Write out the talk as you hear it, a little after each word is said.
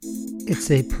It's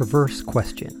a perverse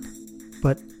question,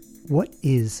 but what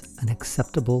is an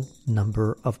acceptable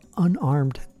number of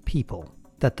unarmed people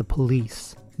that the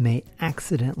police may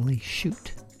accidentally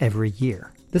shoot every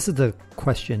year? This is the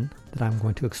question that I'm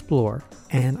going to explore,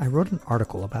 and I wrote an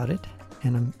article about it,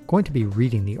 and I'm going to be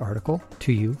reading the article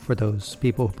to you for those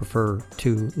people who prefer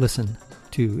to listen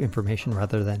to information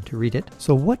rather than to read it.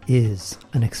 So what is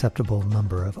an acceptable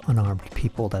number of unarmed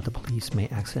people that the police may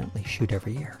accidentally shoot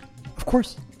every year? Of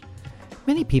course,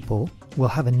 many people will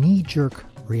have a knee-jerk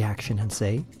reaction and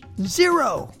say,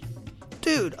 0!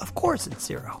 Dude, of course it's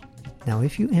 0. Now,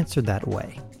 if you answer that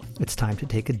way, it's time to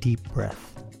take a deep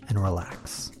breath and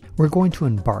relax. We're going to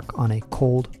embark on a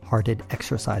cold-hearted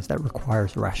exercise that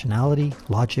requires rationality,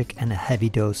 logic, and a heavy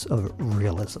dose of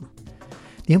realism.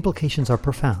 The implications are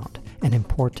profound and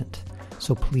important,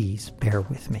 so please bear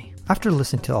with me. After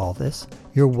listening to all this,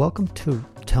 you're welcome to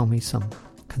tell me some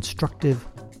constructive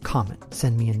comment.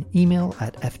 Send me an email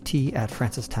at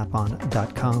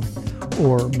ft@francistapon.com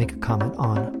or make a comment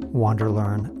on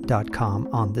wanderlearn.com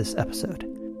on this episode.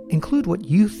 Include what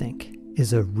you think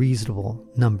is a reasonable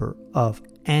number of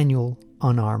annual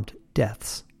unarmed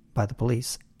deaths by the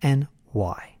police and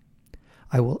why.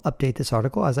 I will update this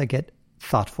article as I get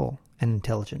thoughtful and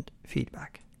intelligent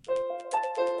feedback.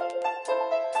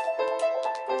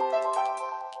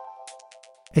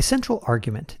 A central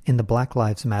argument in the Black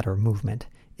Lives Matter movement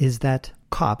is that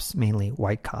cops, mainly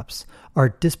white cops, are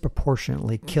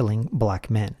disproportionately killing black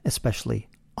men, especially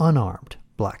unarmed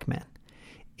black men.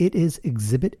 It is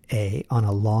Exhibit A on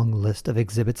a long list of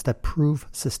exhibits that prove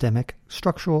systemic,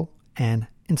 structural, and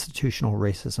institutional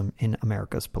racism in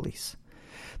America's police.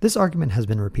 This argument has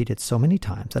been repeated so many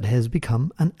times that it has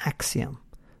become an axiom.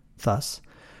 Thus,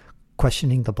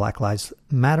 questioning the Black Lives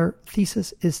Matter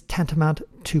thesis is tantamount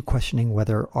to questioning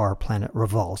whether our planet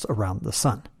revolves around the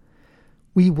sun.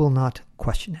 We will not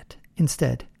question it.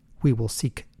 Instead, we will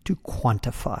seek to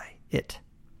quantify it.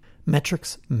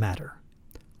 Metrics matter.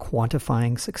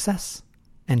 Quantifying success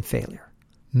and failure.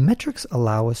 Metrics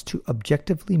allow us to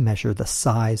objectively measure the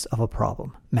size of a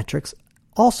problem. Metrics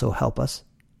also help us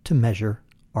to measure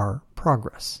our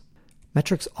progress.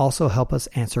 Metrics also help us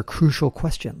answer crucial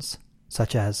questions,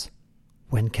 such as,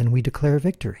 when can we declare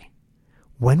victory?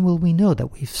 When will we know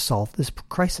that we've solved this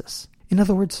crisis? In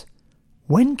other words,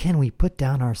 when can we put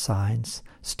down our signs,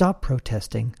 stop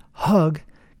protesting, hug,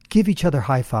 give each other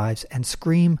high fives, and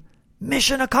scream,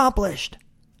 "Mission accomplished"?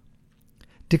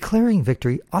 Declaring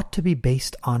victory ought to be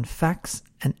based on facts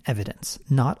and evidence,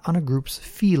 not on a group's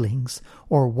feelings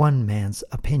or one man's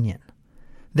opinion.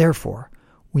 Therefore,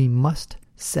 we must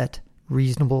set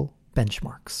reasonable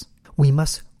benchmarks. We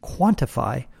must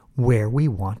quantify where we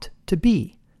want to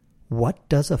be. What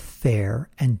does a fair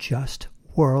and just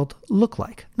world look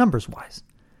like, numbers-wise?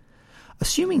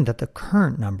 Assuming that the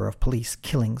current number of police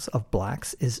killings of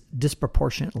blacks is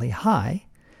disproportionately high,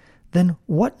 then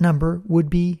what number would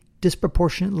be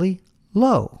disproportionately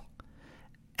low?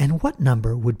 And what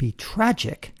number would be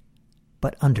tragic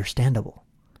but understandable?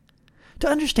 To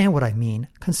understand what I mean,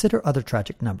 consider other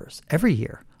tragic numbers. Every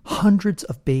year, hundreds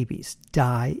of babies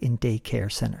die in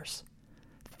daycare centers.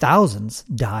 Thousands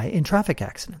die in traffic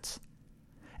accidents.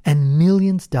 And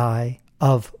millions die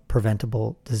of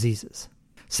preventable diseases.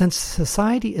 Since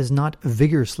society is not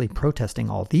vigorously protesting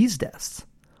all these deaths,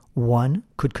 one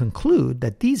could conclude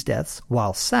that these deaths,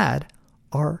 while sad,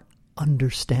 are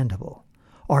understandable.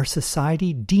 Our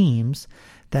society deems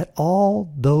that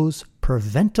all those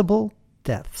preventable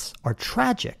deaths are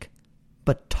tragic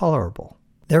but tolerable.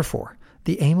 Therefore,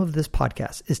 the aim of this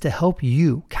podcast is to help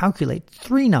you calculate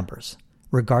 3 numbers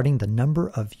regarding the number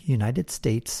of United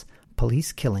States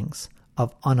police killings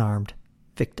of unarmed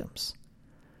victims.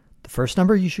 The first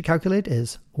number you should calculate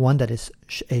is one that is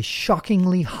a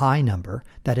shockingly high number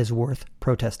that is worth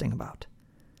protesting about.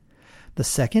 The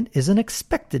second is an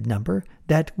expected number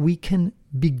that we can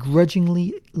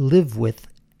begrudgingly live with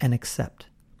and accept.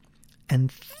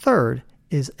 And third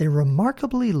is a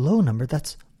remarkably low number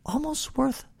that's almost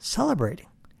worth celebrating.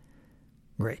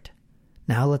 Great.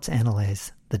 Now let's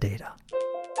analyze the data.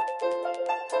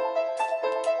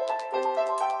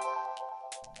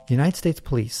 United States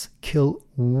police kill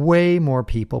way more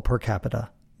people per capita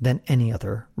than any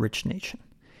other rich nation.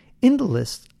 In the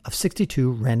list of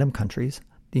 62 random countries,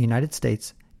 the United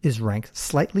States is ranked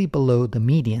slightly below the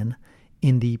median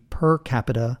in the per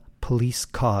capita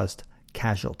police-caused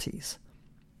casualties.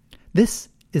 This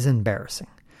is embarrassing.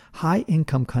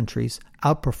 High-income countries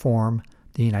outperform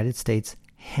the United States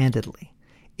handedly.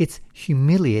 It's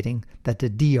humiliating that the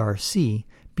DRC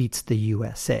beats the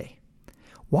USA.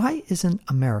 Why isn't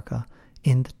America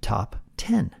in the top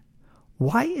 10?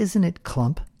 Why isn't it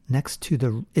clump next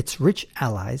to its rich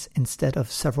allies instead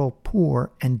of several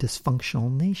poor and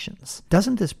dysfunctional nations.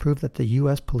 Doesn't this prove that the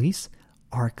U.S. police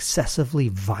are excessively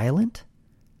violent?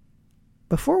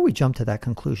 Before we jump to that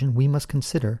conclusion, we must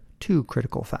consider two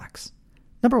critical facts.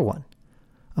 Number one,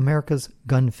 America's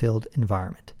gun-filled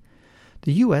environment.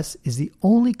 The U.S. is the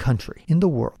only country in the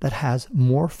world that has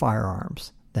more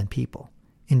firearms than people.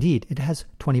 Indeed, it has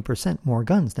 20% more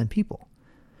guns than people.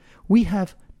 We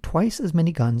have twice as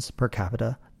many guns per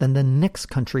capita than the next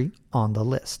country on the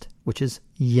list, which is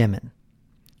Yemen.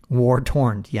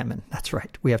 War-torn Yemen. That's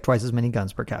right. We have twice as many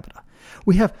guns per capita.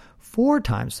 We have 4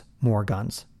 times more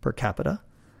guns per capita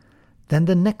than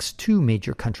the next 2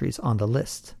 major countries on the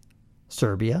list,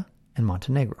 Serbia and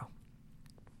Montenegro.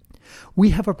 We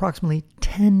have approximately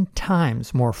 10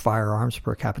 times more firearms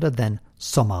per capita than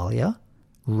Somalia,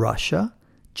 Russia,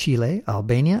 Chile,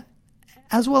 Albania,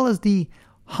 as well as the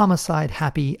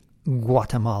homicide-happy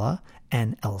Guatemala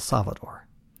and El Salvador.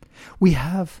 We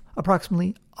have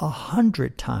approximately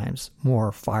 100 times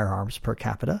more firearms per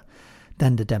capita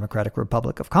than the Democratic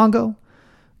Republic of Congo,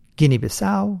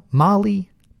 Guinea-Bissau, Mali,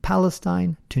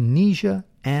 Palestine, Tunisia,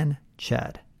 and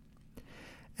Chad.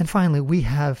 And finally, we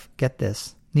have, get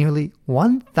this, nearly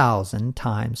 1,000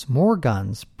 times more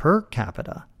guns per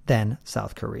capita than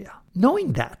South Korea.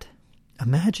 Knowing that,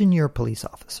 imagine you're a police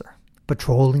officer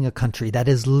patrolling a country that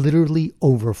is literally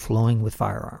overflowing with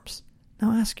firearms.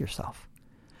 Now ask yourself,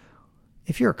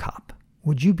 if you're a cop,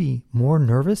 would you be more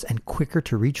nervous and quicker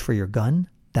to reach for your gun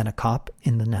than a cop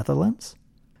in the Netherlands?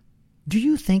 Do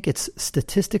you think it's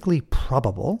statistically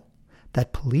probable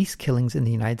that police killings in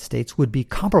the United States would be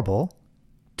comparable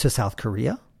to South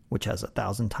Korea, which has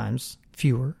 1,000 times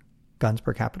fewer guns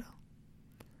per capita?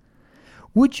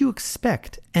 Would you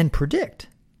expect and predict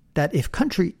that if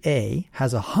country A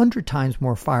has 100 times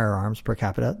more firearms per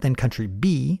capita than country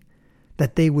B,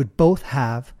 that they would both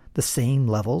have the same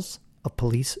levels of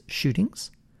police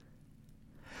shootings?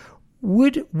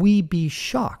 Would we be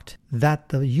shocked that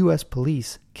the U.S.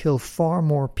 police kill far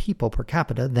more people per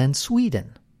capita than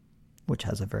Sweden, which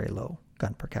has a very low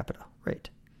gun per capita rate?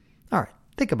 All right,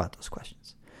 think about those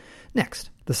questions. Next,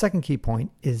 the second key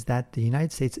point is that the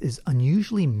United States is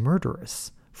unusually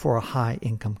murderous for a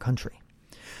high-income country.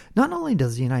 Not only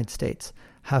does the United States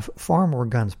have far more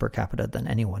guns per capita than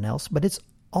anyone else, but it's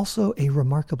also a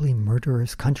remarkably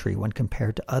murderous country when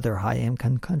compared to other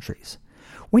high-income countries.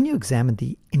 When you examine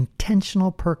the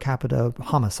intentional per capita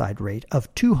homicide rate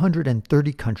of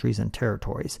 230 countries and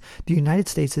territories, the United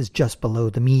States is just below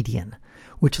the median,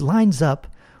 which lines up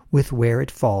with where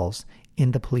it falls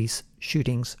in the police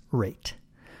shootings rate.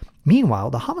 Meanwhile,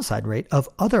 the homicide rate of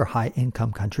other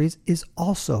high-income countries is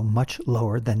also much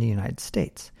lower than the United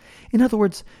States. In other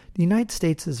words, the United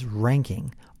States'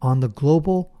 ranking on the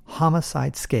global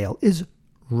homicide scale is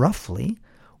roughly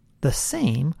the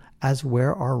same as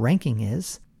where our ranking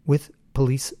is with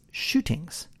police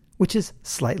shootings, which is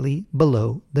slightly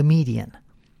below the median.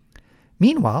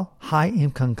 Meanwhile,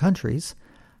 high-income countries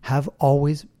have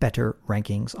always better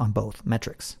rankings on both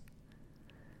metrics.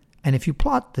 And if you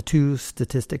plot the two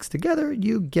statistics together,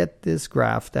 you get this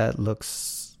graph that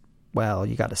looks, well,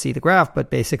 you got to see the graph, but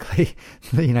basically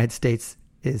the United States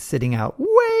is sitting out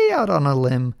way out on a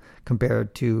limb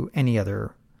compared to any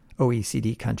other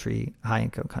OECD country,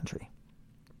 high-income country.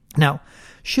 Now,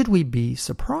 should we be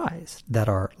surprised that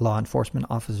our law enforcement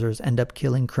officers end up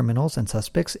killing criminals and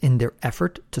suspects in their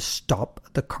effort to stop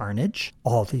the carnage,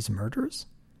 all these murders?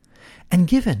 And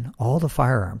given all the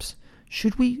firearms,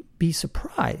 should we be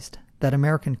surprised that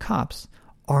American cops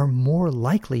are more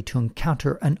likely to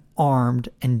encounter an armed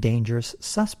and dangerous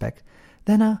suspect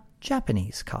than a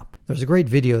Japanese cop? There's a great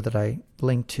video that I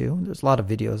linked to. There's a lot of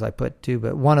videos I put too,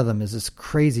 but one of them is this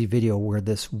crazy video where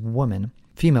this woman,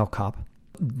 female cop,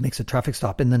 makes a traffic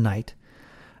stop in the night,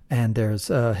 and there's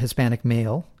a Hispanic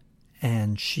male,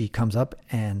 and she comes up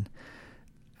and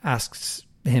asks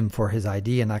him for his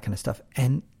ID and that kind of stuff.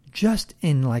 And just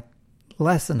in like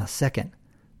less than a second,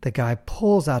 the guy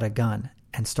pulls out a gun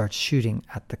and starts shooting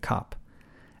at the cop.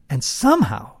 And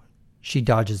somehow she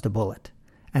dodges the bullet.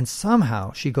 And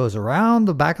somehow she goes around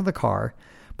the back of the car,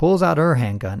 pulls out her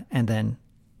handgun, and then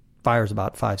fires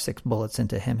about 5-6 bullets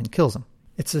into him and kills him.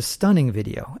 It's a stunning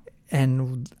video.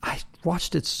 And I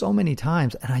watched it so many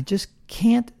times, and I just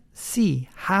can't see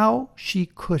how she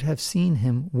could have seen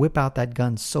him whip out that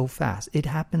gun so fast. It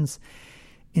happens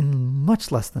in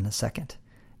much less than a second.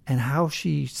 And how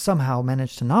she somehow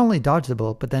managed to not only dodge the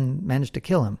bullet, but then managed to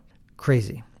kill him.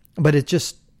 Crazy. But it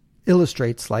just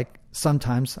illustrates like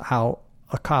sometimes how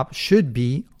a cop should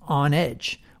be on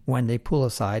edge when they pull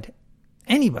aside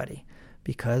anybody,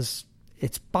 because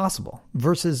it's possible,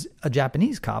 versus a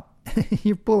Japanese cop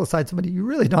you pull aside somebody, you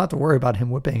really don't have to worry about him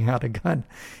whipping out a gun.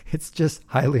 It's just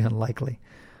highly unlikely.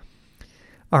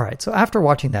 All right, so after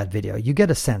watching that video, you get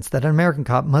a sense that an American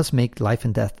cop must make life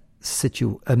and death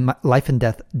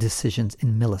decisions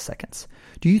in milliseconds.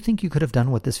 Do you think you could have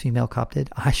done what this female cop did?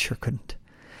 I sure couldn't.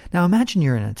 Now imagine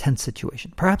you're in a tense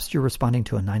situation. Perhaps you're responding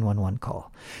to a 911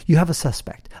 call. You have a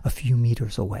suspect a few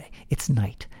meters away. It's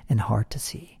night and hard to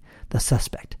see. The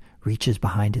suspect reaches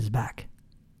behind his back.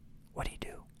 What do you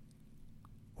do?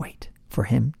 Wait for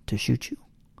him to shoot you?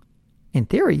 In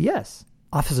theory, yes.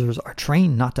 Officers are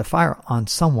trained not to fire on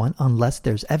someone unless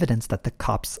there's evidence that the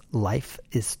cop's life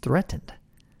is threatened.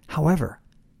 However,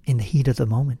 in the heat of the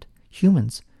moment,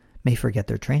 humans may forget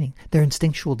their training. Their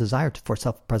instinctual desire for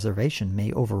self-preservation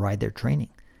may override their training.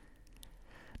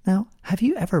 Now, have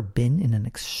you ever been in an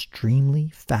extremely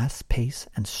fast-paced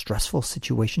and stressful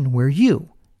situation where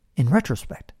you, in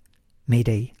retrospect, made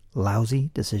a lousy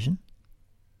decision?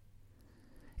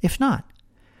 If not,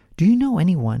 do you know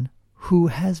anyone who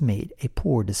has made a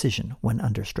poor decision when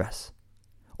under stress?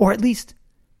 Or at least,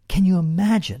 can you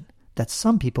imagine that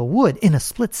some people would, in a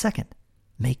split second,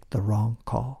 make the wrong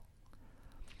call?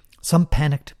 Some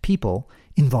panicked people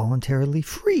involuntarily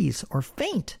freeze or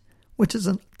faint, which is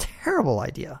a terrible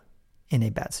idea in a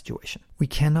bad situation. We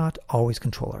cannot always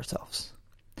control ourselves.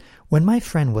 When my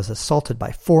friend was assaulted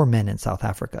by 4 men in South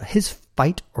Africa, his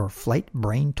fight or flight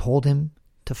brain told him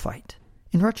to fight.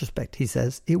 In retrospect, he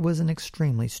says it was an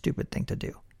extremely stupid thing to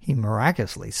do. He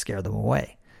miraculously scared them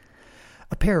away.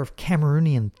 A pair of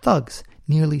Cameroonian thugs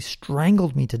nearly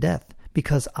strangled me to death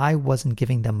because I wasn't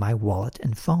giving them my wallet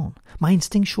and phone. My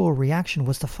instinctual reaction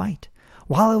was to fight.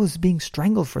 While I was being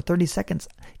strangled for 30 seconds,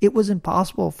 it was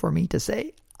impossible for me to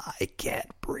say, I can't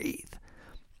breathe.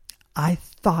 I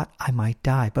thought I might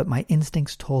die, but my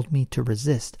instincts told me to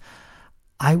resist.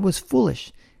 I was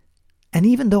foolish. And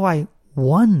even though I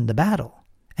won the battle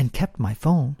and kept my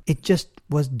phone, it just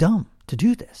was dumb to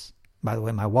do this. By the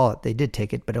way, my wallet, they did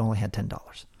take it, but it only had $10.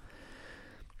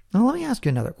 Now let me ask you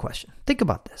another question. Think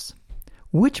about this.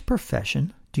 Which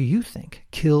profession do you think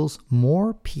kills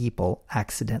more people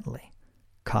accidentally?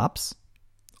 Cops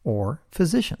or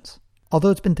physicians? Although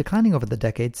it's been declining over the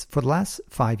decades, for the last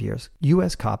 5 years,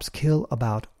 U.S. cops kill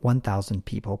about 1,000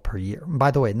 people per year.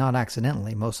 By the way, not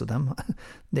accidentally, most of them.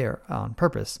 They're on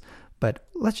purpose. But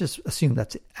let's just assume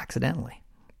that's accidentally.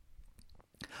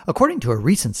 According to a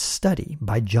recent study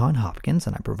by Johns Hopkins,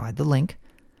 and I provide the link,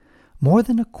 more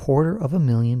than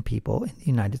 250,000 people in the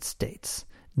United States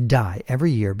die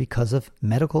every year because of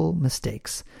medical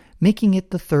mistakes, making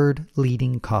it the third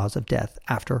leading cause of death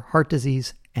after heart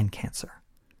disease and cancer.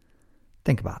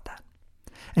 Think about that.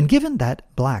 And given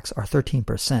that blacks are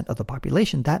 13% of the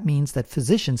population, that means that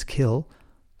physicians kill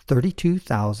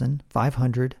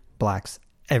 32,500 blacks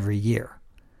every year.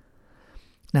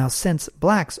 Now, since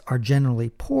blacks are generally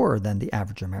poorer than the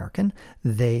average American,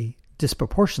 they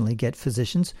disproportionately get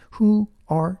physicians who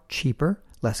are cheaper,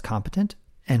 less competent,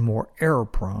 and more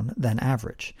error-prone than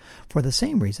average. For the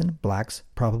same reason, blacks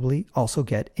probably also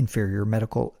get inferior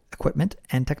medical equipment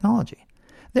and technology.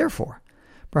 Therefore,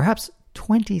 perhaps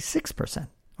 26%,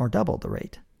 or double the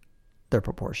rate, their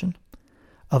proportion,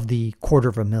 of the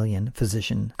 250,000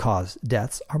 physician-caused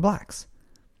deaths are blacks.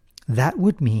 That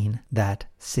would mean that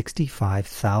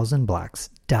 65,000 blacks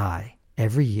die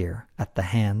every year at the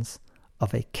hands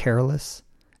of a careless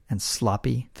and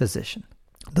sloppy physician.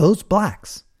 Those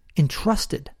blacks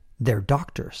entrusted their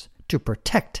doctors to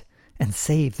protect and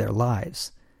save their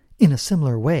lives in a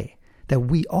similar way that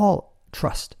we all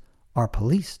trust our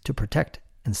police to protect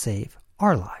and save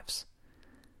our lives.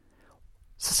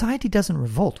 Society doesn't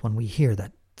revolt when we hear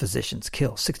that physicians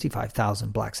kill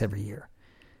 65,000 blacks every year.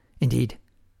 Indeed,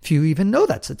 few even know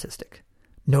that statistic.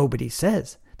 Nobody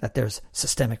says that there's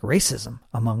systemic racism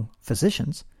among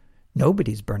physicians.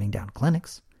 Nobody's burning down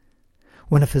clinics.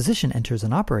 When a physician enters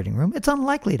an operating room, it's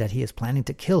unlikely that he is planning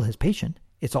to kill his patient.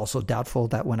 It's also doubtful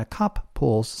that when a cop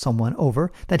pulls someone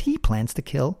over, that he plans to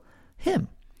kill him.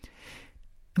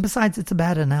 And besides, it's a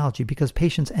bad analogy because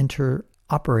patients enter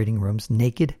operating rooms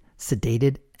naked,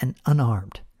 sedated, and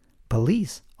unarmed.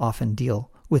 Police often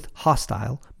deal with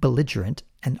hostile, belligerent,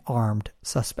 and armed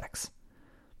suspects.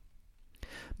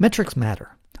 Metrics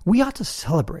matter. We ought to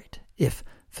celebrate if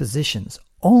physicians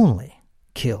only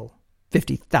kill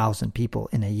 50,000 people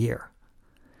in a year,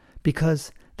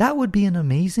 because that would be an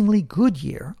amazingly good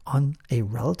year on a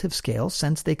relative scale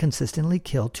since they consistently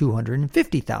kill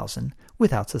 250,000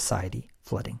 without society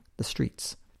flooding the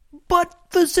streets. But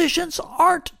physicians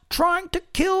aren't trying to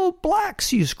kill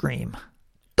blacks, you scream.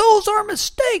 Those are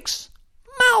mistakes,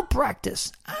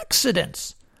 malpractice,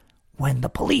 accidents. When the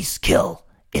police kill,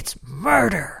 it's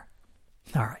murder.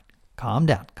 All right, Calm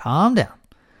down. Calm down.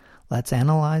 Let's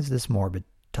analyze this morbid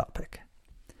topic.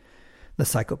 The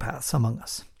psychopaths among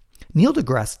us. Neil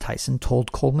deGrasse Tyson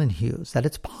told Coleman Hughes that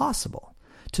it's possible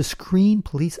to screen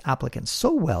police applicants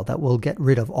so well that we'll get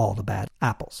rid of all the bad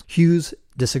apples. Hughes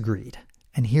disagreed,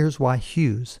 and here's why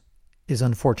Hughes is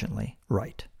unfortunately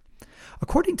right.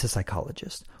 According to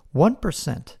psychologists,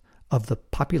 1% of the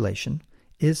population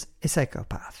is a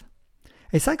psychopath.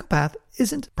 A psychopath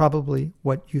isn't probably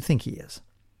what you think he is.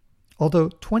 Although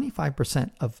 25%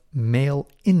 of male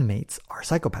inmates are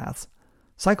psychopaths,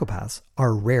 psychopaths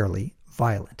are rarely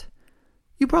violent.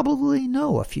 You probably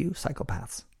know a few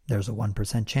psychopaths. There's a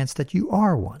 1% chance that you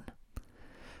are one.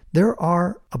 There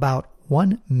are about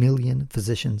 1 million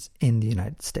physicians in the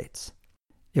United States.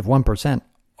 If 1%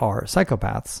 are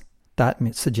psychopaths, that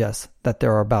suggests that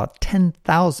there are about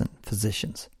 10,000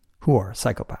 physicians who are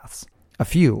psychopaths. A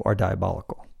few are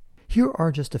diabolical. Here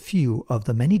are just a few of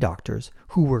the many doctors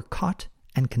who were caught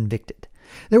and convicted.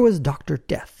 There was Dr.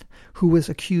 Death, who was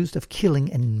accused of killing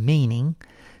and maiming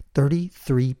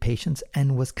 33 patients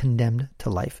and was condemned to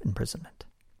life imprisonment.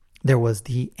 There was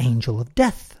the Angel of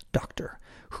Death doctor,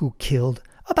 who killed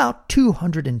about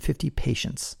 250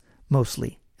 patients,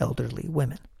 mostly elderly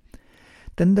women.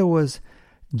 Then there was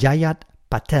Jayat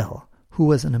Patel, who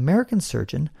was an American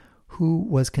surgeon who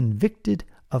was convicted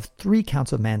of 3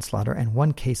 counts of manslaughter and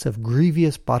 1 case of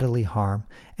grievous bodily harm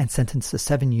and sentenced to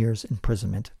 7 years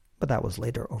imprisonment, but that was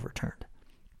later overturned.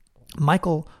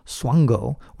 Michael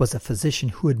Swango was a physician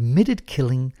who admitted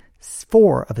killing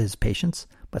 4 of his patients,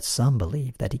 but some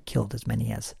believe that he killed as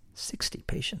many as 60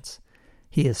 patients.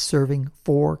 He is serving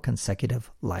 4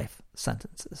 consecutive life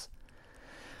sentences.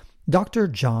 Dr.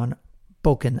 John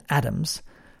Boken Adams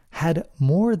had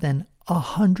more than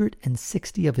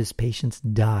 160 of his patients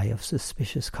die of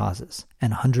suspicious causes,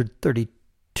 and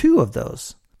 132 of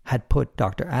those had put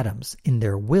Dr. Adams in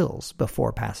their wills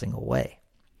before passing away.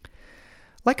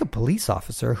 Like a police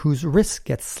officer whose wrist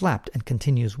gets slapped and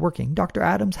continues working, Dr.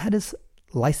 Adams had his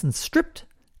license stripped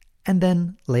and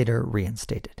then later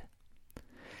reinstated.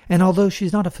 And although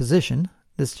she's not a physician,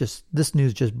 this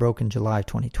news just broke in July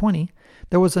 2020,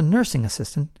 there was a nursing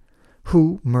assistant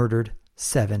who murdered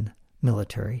 7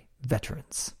 military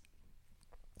veterans.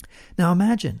 Now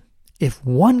imagine if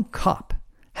 1 cop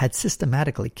had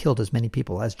systematically killed as many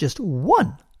people as just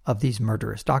 1 of these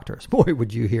murderous doctors. Boy,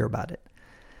 would you hear about it.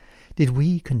 Did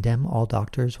we condemn all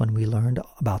doctors when we learned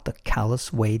about the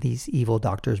callous way these evil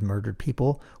doctors murdered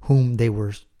people whom they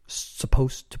were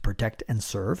supposed to protect and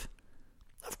serve?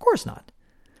 Of course not.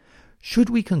 Should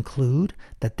we conclude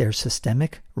that there's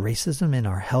systemic racism in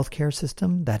our healthcare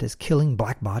system that is killing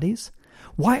black bodies?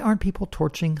 Why aren't people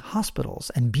torching hospitals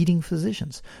and beating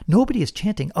physicians? Nobody is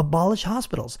chanting, abolish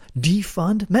hospitals,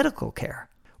 defund medical care.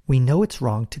 We know it's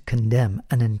wrong to condemn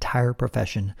an entire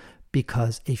profession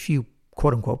because a few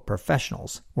quote-unquote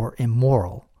professionals were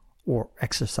immoral or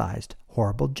exercised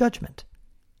horrible judgment.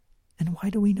 And why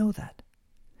do we know that?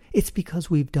 It's because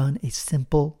we've done a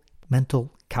simple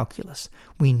mental calculus.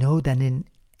 We know that in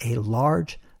a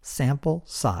large sample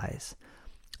size,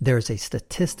 there's a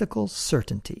statistical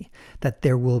certainty that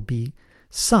there will be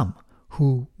some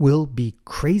who will be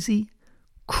crazy,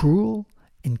 cruel,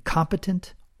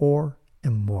 incompetent, or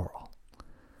immoral.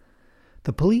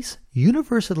 The police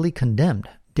universally condemned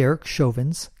Derek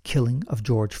Chauvin's killing of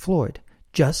George Floyd,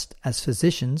 just as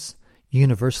physicians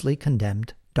universally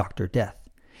condemned Dr. Death.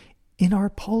 In our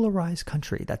polarized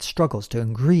country that struggles to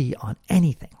agree on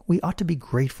anything, we ought to be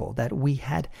grateful that we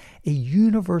had a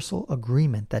universal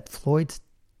agreement that Floyd's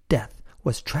death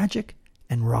was tragic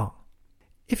and wrong.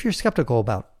 If you're skeptical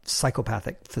about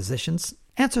psychopathic physicians,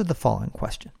 answer the following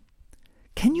question.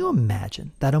 Can you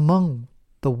imagine that among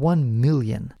the 1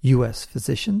 million U.S.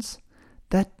 physicians,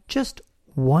 that just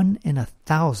 1 in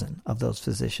 1,000 of those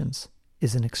physicians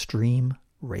is an extreme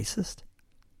racist?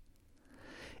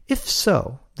 If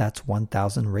so, that's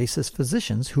 1,000 racist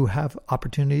physicians who have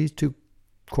opportunities to,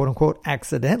 quote-unquote,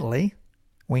 accidentally,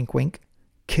 wink, wink,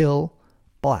 kill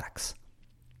blacks.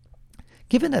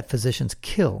 Given that physicians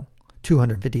kill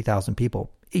 250,000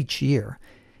 people each year,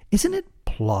 isn't it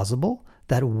plausible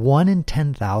that 1 in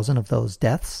 10,000 of those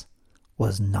deaths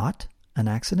was not an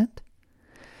accident?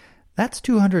 That's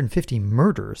 250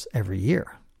 murders every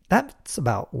year. That's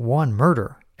about 1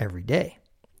 murder every day.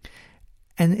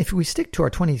 And if we stick to our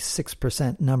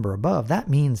 26% number above, that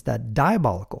means that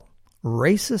diabolical,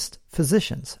 racist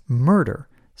physicians murder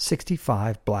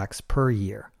 65 blacks per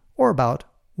year, or about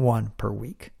 1 per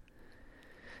week.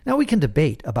 Now we can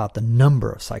debate about the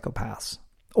number of psychopaths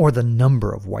or the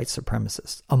number of white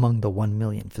supremacists among the 1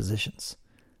 million physicians,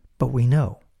 but we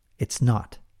know it's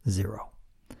not 0.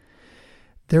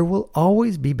 There will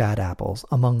always be bad apples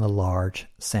among a large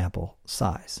sample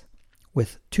size.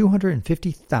 With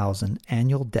 250,000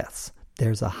 annual deaths,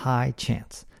 there's a high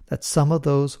chance that some of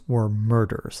those were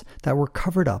murders that were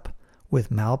covered up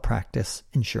with malpractice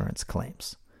insurance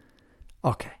claims.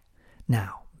 Okay,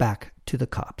 now back to the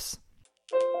cops.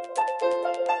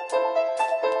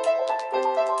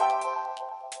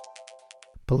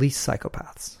 Police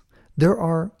psychopaths. There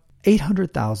are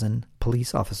 800,000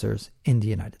 police officers in the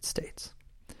United States.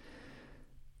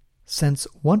 Since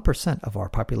 1% of our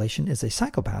population is a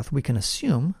psychopath, we can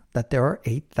assume that there are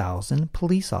 8,000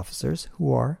 police officers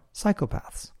who are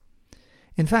psychopaths.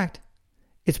 In fact,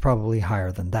 it's probably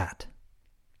higher than that.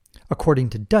 According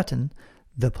to Dutton,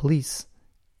 the police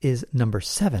is number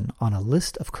 7 on a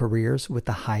list of careers with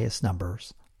the highest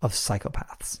numbers of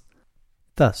psychopaths.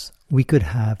 Thus, we could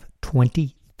have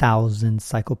 20,000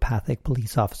 psychopathic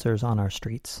police officers on our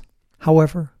streets.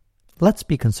 However, let's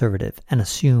be conservative and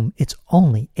assume it's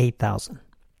only 8,000.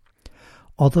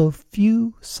 Although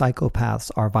few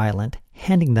psychopaths are violent,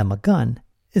 handing them a gun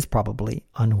is probably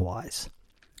unwise.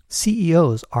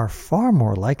 CEOs are far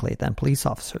more likely than police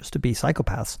officers to be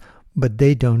psychopaths, but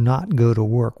they do not go to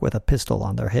work with a pistol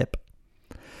on their hip.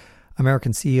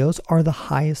 American CEOs are the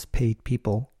highest paid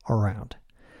people around.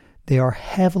 They are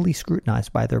heavily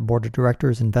scrutinized by their board of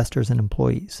directors, investors, and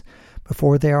employees.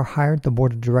 Before they are hired, the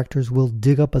board of directors will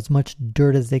dig up as much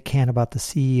dirt as they can about the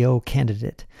CEO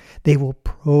candidate. They will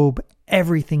probe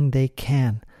everything they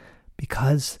can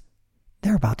because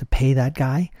they're about to pay that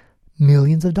guy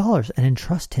millions of dollars and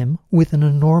entrust him with an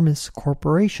enormous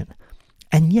corporation.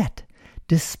 And yet,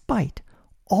 despite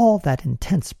all that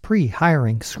intense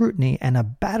pre-hiring scrutiny and a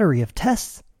battery of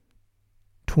tests,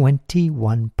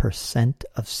 21%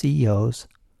 of CEOs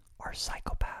are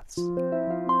psychopaths.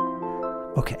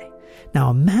 Okay, now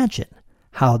imagine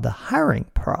how the hiring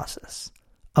process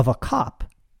of a cop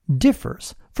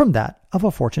differs from that of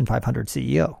a Fortune 500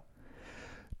 CEO.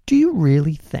 Do you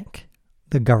really think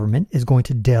the government is going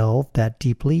to delve that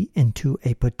deeply into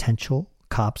a potential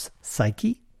cop's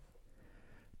psyche?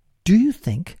 Do you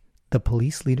think the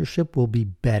police leadership will be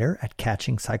better at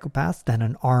catching psychopaths than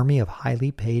an army of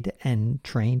highly paid and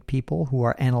trained people who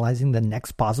are analyzing the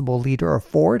next possible leader of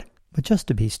Ford? But just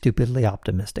to be stupidly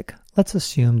optimistic, let's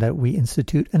assume that we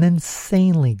institute an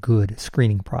insanely good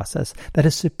screening process that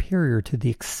is superior to the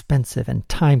expensive and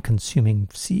time-consuming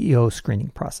CEO screening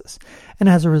process. And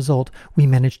as a result, we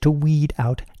manage to weed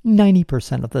out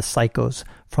 90% of the psychos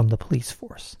from the police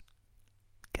force.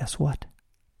 Guess what?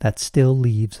 That still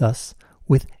leaves us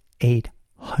with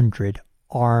 800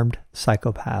 armed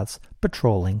psychopaths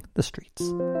patrolling the streets.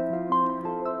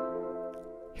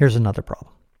 Here's another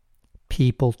problem.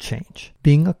 People change.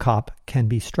 Being a cop can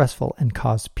be stressful and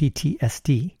cause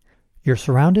PTSD. You're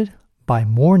surrounded by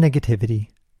more negativity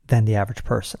than the average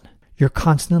person. You're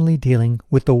constantly dealing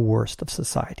with the worst of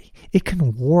society. It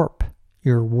can warp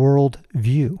your world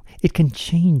view. It can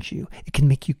change you. It can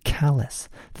make you callous.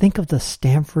 Think of the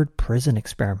Stanford prison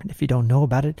experiment. If you don't know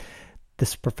about it,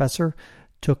 this professor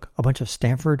took a bunch of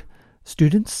Stanford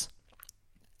students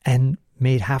and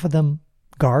made half of them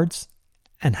guards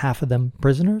and half of them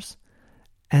prisoners,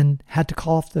 and had to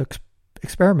call off the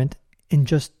experiment in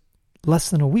just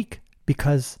less than a week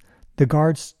because the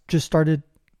guards just started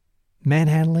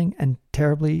manhandling and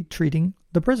terribly treating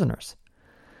the prisoners.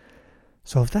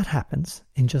 So if that happens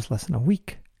in just less than a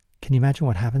week, can you imagine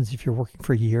what happens if you're working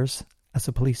for years as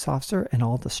a police officer and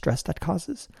all the stress that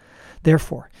causes?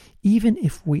 Therefore, even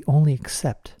if we only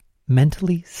accept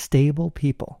mentally stable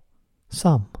people,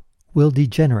 some will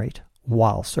degenerate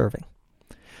while serving.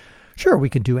 Sure, we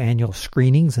can do annual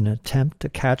screenings in an attempt to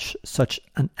catch such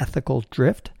an ethical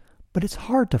drift, but it's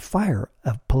hard to fire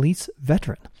a police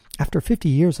veteran after 50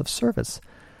 years of service.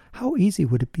 How easy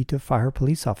would it be to fire a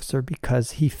police officer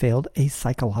because he failed a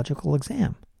psychological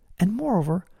exam? And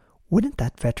moreover, wouldn't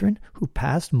that veteran who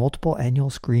passed multiple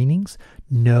annual screenings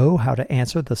know how to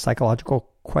answer the psychological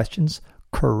questions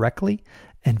correctly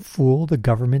and fool the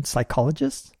government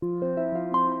psychologists?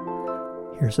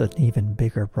 Here's an even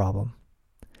bigger problem.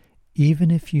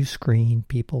 Even if you screen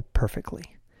people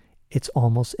perfectly, it's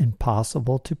almost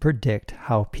impossible to predict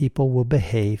how people will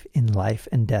behave in life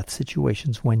and death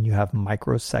situations when you have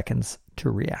microseconds to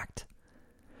react.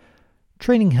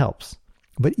 Training helps,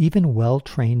 but even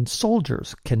well-trained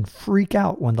soldiers can freak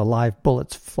out when the live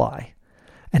bullets fly.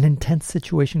 An intense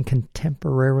situation can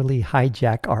temporarily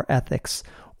hijack our ethics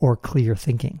or clear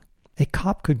thinking. A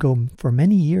cop could go for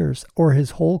many years or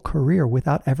his whole career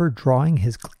without ever drawing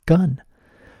his gun.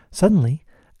 Suddenly,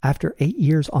 after 8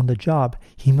 years on the job,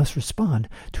 he must respond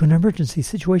to an emergency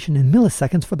situation in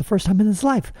milliseconds for the first time in his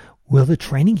life. Will the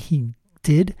training he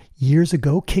did years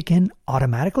ago kick in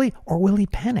automatically, or will he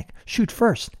panic, shoot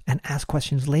first, and ask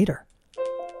questions later?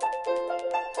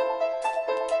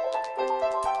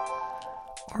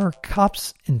 Are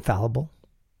cops infallible?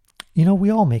 We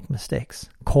all make mistakes.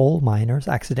 Coal miners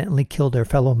accidentally kill their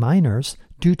fellow miners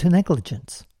due to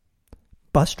negligence.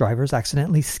 Bus drivers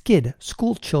accidentally skid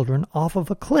school children off of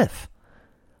a cliff.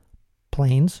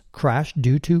 Planes crash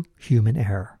due to human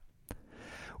error.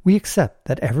 We accept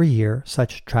that every year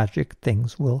such tragic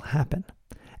things will happen.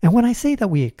 And when I say that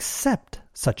we accept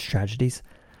such tragedies,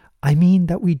 I mean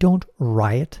that we don't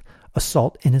riot,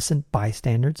 assault innocent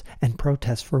bystanders, and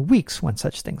protest for weeks when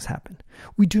such things happen.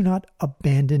 We do not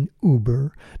abandon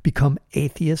Uber, become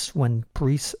atheists when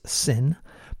priests sin,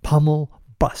 pummel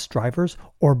bus drivers,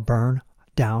 or burn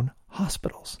down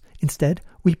hospitals. Instead,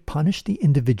 we punish the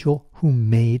individual who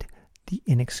made the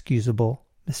inexcusable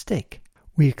mistake.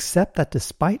 We accept that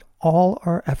despite all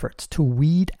our efforts to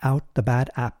weed out the bad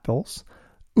apples,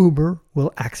 Uber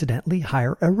will accidentally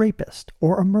hire a rapist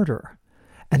or a murderer,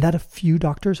 and that a few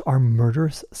doctors are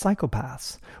murderous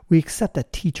psychopaths. We accept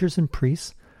that teachers and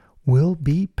priests will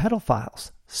be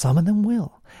pedophiles. Some of them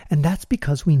will. And that's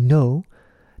because we know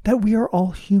that we are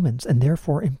all humans and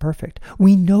therefore imperfect.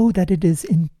 We know that it is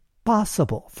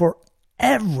impossible for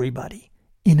everybody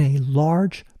in a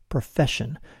large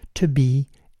profession to be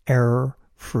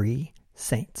error-free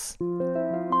saints.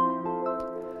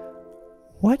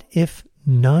 What if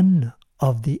none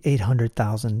of the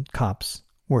 800,000 cops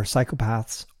were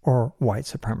psychopaths or white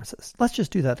supremacists? Let's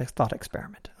just do that thought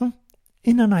experiment.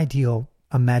 In an ideal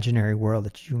imaginary world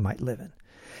that you might live in,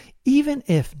 even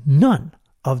if none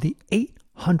of the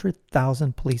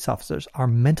 800,000 police officers are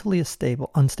mentally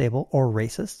unstable, or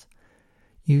racist,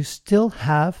 you still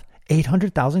have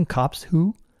 800,000 cops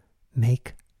who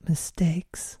make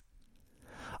mistakes.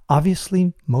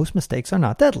 Obviously, most mistakes are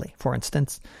not deadly. For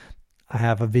instance, I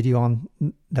have a video on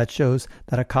that shows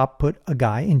that a cop put a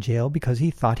guy in jail because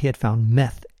he thought he had found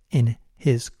meth in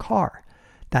his car.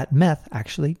 That meth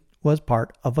actually was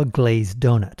part of a glazed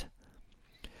donut.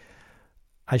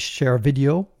 I share a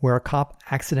video where a cop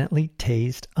accidentally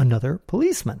tased another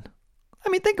policeman. I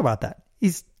mean, think about that.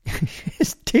 He's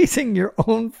tasing your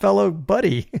own fellow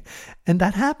buddy. And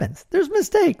that happens. There's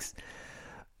mistakes.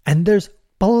 And there's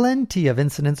plenty of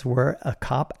incidents where a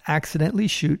cop accidentally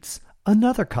shoots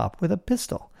another cop with a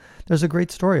pistol. There's a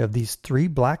great story of these 3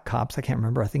 black cops. I can't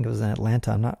remember. I think it was in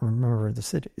Atlanta. I'm not remember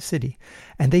the city.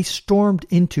 And they stormed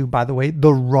into, by the way,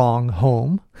 the wrong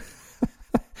home.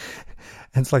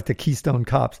 And it's like the Keystone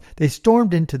Cops. They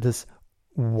stormed into this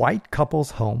white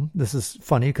couple's home. This is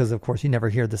funny because, of course, you never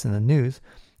hear this in the news.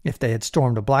 If they had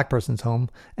stormed a black person's home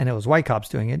and it was white cops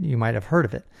doing it, you might have heard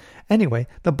of it. Anyway,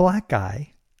 the black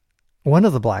guy, one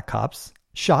of the black cops,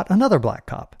 shot another black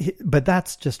cop. But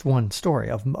that's just one story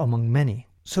among many.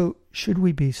 So should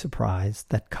we be surprised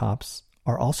that cops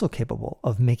are also capable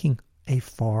of making a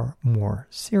far more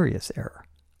serious error?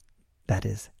 That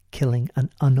is, killing an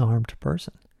unarmed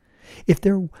person. If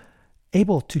they're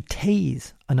able to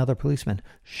tase another policeman,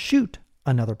 shoot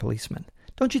another policeman,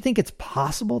 don't you think it's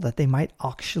possible that they might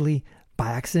actually, by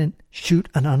accident, shoot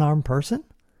an unarmed person?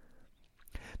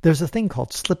 There's a thing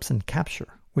called slips and capture,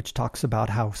 which talks about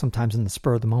how sometimes in the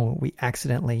spur of the moment we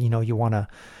accidentally, you want to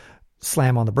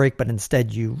slam on the brake, but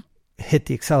instead you hit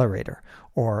the accelerator.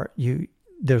 Or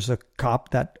there's a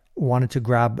cop that wanted to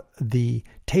grab the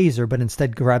taser, but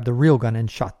instead grabbed the real gun and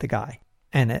shot the guy.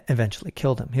 And it eventually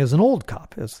killed him. He was an old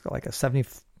cop. It was like a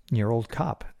 70-year-old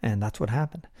cop. And that's what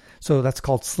happened. So that's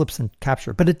called slips and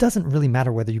capture. But it doesn't really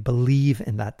matter whether you believe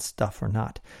in that stuff or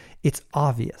not. It's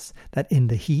obvious that in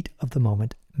the heat of the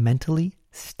moment, mentally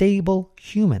stable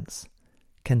humans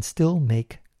can still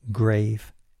make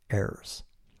grave errors.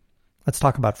 Let's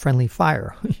talk about friendly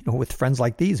fire. With friends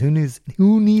like these,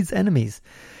 who needs enemies?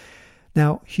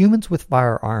 Now, humans with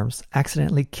firearms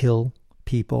accidentally kill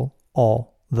people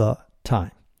all the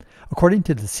time. According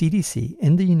to the CDC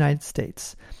in the United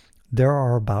States, there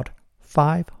are about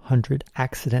 500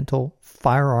 accidental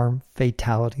firearm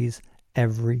fatalities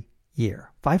every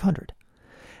year. 500.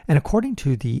 And according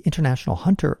to the International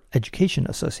Hunter Education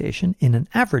Association, in an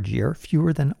average year,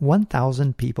 fewer than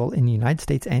 1,000 people in the United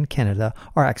States and Canada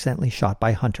are accidentally shot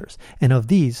by hunters. And of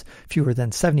these, fewer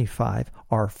than 75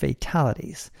 are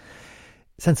fatalities.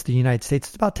 Since the United States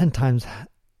is about 10 times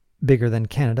bigger than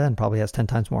Canada and probably has 10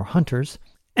 times more hunters,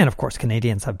 and of course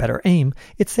Canadians have better aim,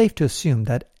 it's safe to assume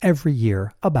that every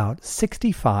year about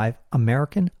 65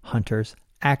 American hunters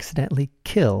accidentally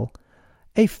kill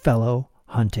a fellow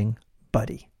hunting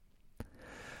buddy.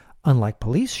 Unlike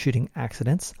police shooting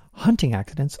accidents, hunting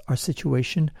accidents are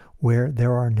situations where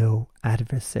there are no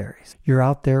adversaries. You're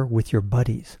out there with your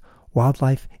buddies,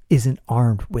 Wildlife isn't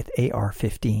armed with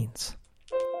AR-15s.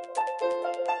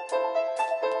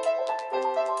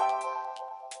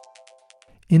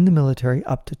 In the military,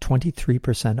 up to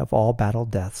 23% of all battle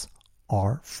deaths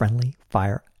are friendly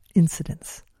fire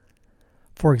incidents.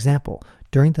 For example,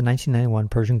 during the 1991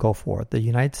 Persian Gulf War, the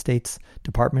United States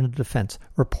Department of Defense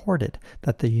reported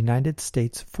that the United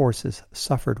States forces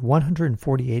suffered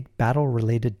 148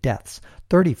 battle-related deaths.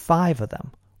 35 of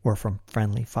them were from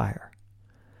friendly fire.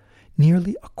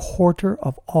 Nearly a quarter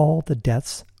of all the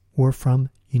deaths were from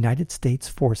United States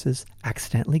forces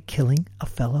accidentally killing a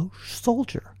fellow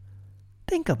soldier.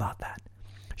 Think about that.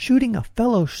 Shooting a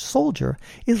fellow soldier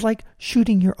is like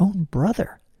shooting your own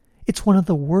brother. It's one of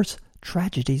the worst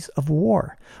tragedies of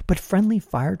war. But friendly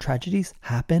fire tragedies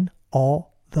happen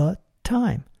all the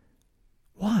time.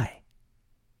 Why?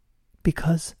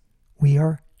 Because we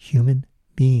are human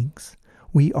beings.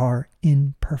 We are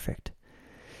imperfect.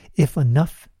 If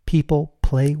enough people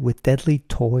play with deadly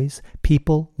toys,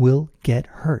 people will get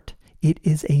hurt. It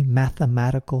is a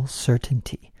mathematical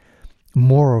certainty.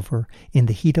 Moreover, in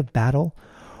the heat of battle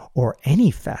or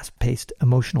any fast-paced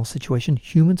emotional situation,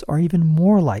 humans are even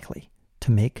more likely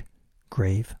to make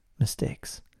grave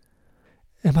mistakes.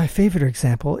 And my favorite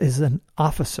example is an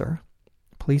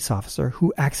police officer,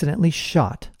 who accidentally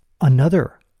shot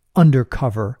another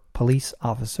undercover police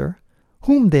officer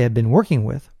whom they had been working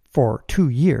with for 2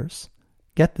 years.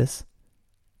 Get this,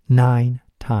 9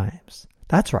 times.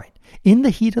 That's right. In the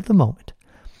heat of the moment,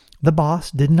 the boss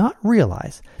did not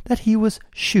realize that he was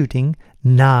shooting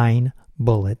 9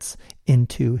 bullets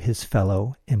into his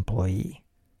fellow employee.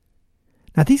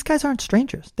 Now, these guys aren't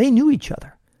strangers. They knew each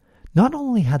other. Not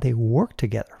only had they worked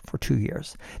together for 2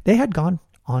 years, they had gone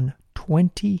on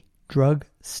 20 drug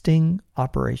sting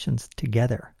operations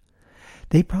together.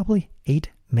 They probably ate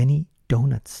many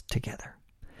donuts together.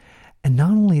 And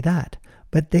not only that,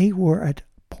 but they were at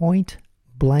point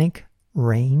blank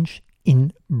range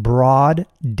in broad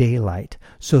daylight,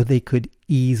 so they could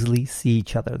easily see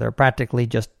each other. They're practically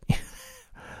just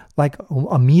like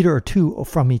a meter or two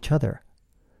from each other.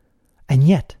 And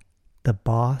yet, the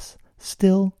boss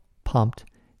still pumped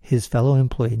his fellow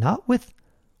employee, not with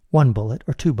 1 bullet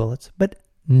or 2 bullets, but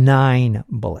 9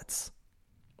 bullets.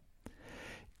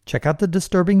 Check out the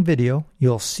disturbing video.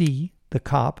 You'll see the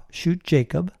cop shoot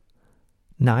Jacob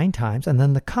 9 times, and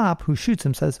then the cop who shoots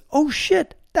him says, "Oh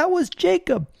shit, that was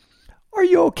Jacob. Are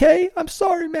you okay? I'm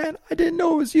sorry, man. I didn't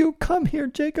know it was you. Come here,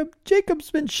 Jacob. Jacob's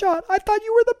been shot. I thought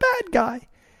you were the bad guy."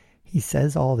 He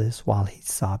says all this while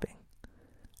he's sobbing.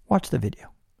 Watch the video.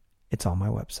 It's on my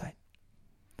website.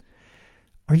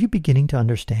 Are you beginning to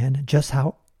understand just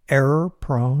how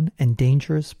error-prone and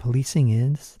dangerous policing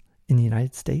is in the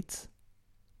United States?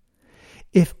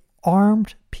 If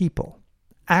armed people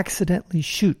accidentally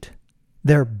shoot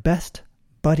their best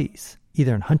buddies,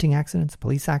 either in hunting accidents,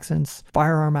 police accidents,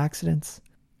 firearm accidents,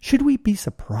 should we be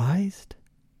surprised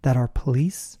that our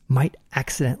police might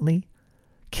accidentally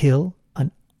kill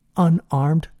an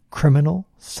unarmed criminal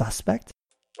suspect?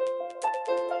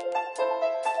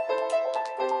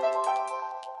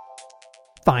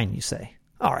 Fine, you say.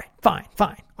 All right, fine.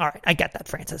 All right, I get that,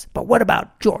 Francis. But what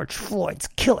about George Floyd's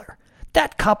killer?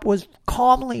 That cop was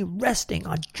calmly resting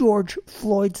on George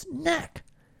Floyd's neck.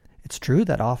 It's true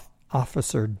that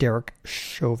Officer Derek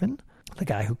Chauvin, the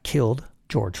guy who killed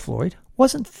George Floyd,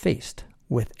 wasn't faced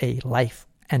with a life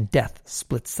and death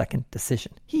split-second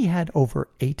decision. He had over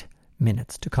 8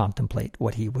 minutes to contemplate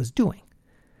what he was doing.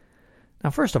 Now,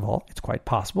 first of all, it's quite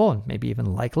possible and maybe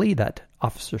even likely that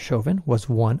Officer Chauvin was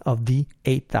one of the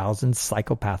 8,000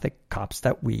 psychopathic cops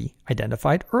that we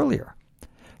identified earlier.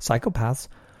 Psychopaths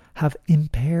have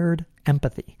impaired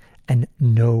empathy and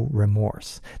no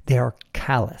remorse. They are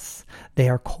callous. They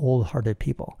are cold-hearted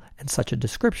people, and such a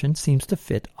description seems to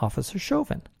fit Officer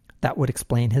Chauvin. That would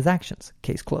explain his actions.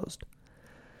 Case closed.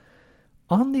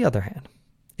 On the other hand,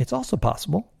 it's also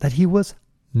possible that he was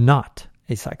not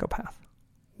a psychopath.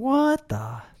 What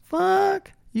the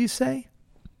fuck, you say?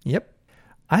 Yep.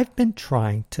 I've been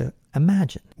trying to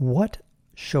imagine what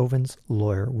Chauvin's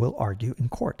lawyer will argue in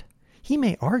court. He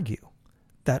may argue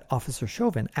that Officer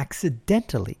Chauvin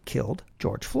accidentally killed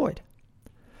George Floyd.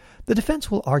 The defense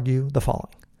will argue the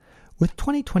following. With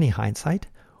 20/20 hindsight,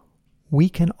 we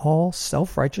can all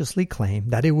self-righteously claim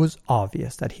that it was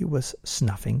obvious that he was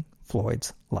snuffing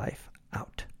Floyd's life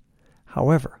out.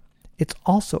 However, it's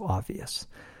also obvious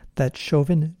that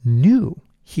Chauvin knew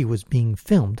he was being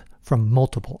filmed from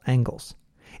multiple angles.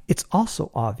 It's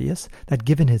also obvious that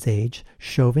given his age,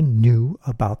 Chauvin knew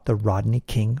about the Rodney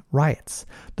King riots,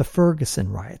 the Ferguson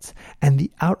riots, and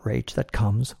the outrage that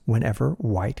comes whenever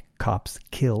white cops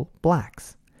kill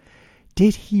blacks.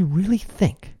 Did he really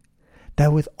think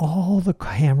that with all the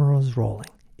cameras rolling,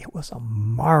 it was a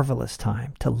marvelous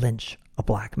time to lynch a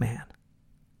black man.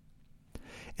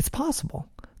 It's possible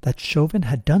that Chauvin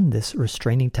had done this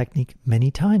restraining technique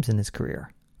many times in his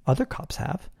career. Other cops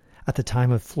have. At the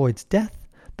time of Floyd's death,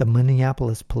 the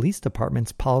Minneapolis Police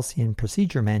Department's Policy and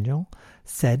Procedure Manual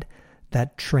said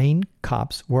that trained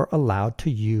cops were allowed to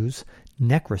use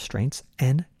neck restraints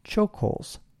and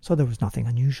chokeholds. So there was nothing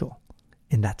unusual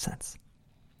in that sense.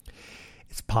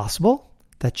 It's possible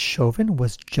that Chauvin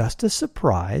was just as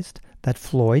surprised that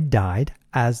Floyd died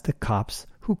as the cops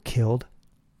who killed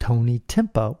Tony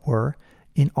Timpa were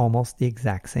in almost the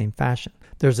exact same fashion.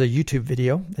 There's a YouTube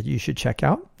video that you should check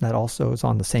out that also is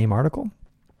on the same article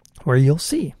where you'll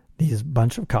see these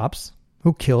bunch of cops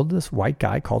who killed this white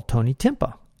guy called Tony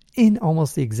Timpa in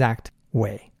almost the exact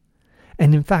way.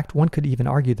 And in fact, one could even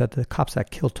argue that the cops that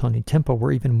killed Tony Timpa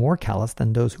were even more callous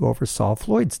than those who oversaw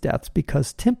Floyd's deaths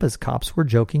because Timpa's cops were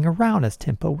joking around as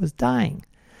Timpa was dying.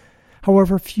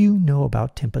 However, few know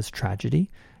about Timpa's tragedy,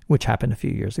 which happened a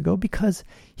few years ago, because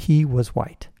he was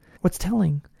white. What's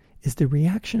telling is the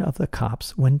reaction of the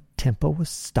cops when Timpa was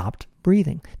stopped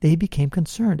breathing. They became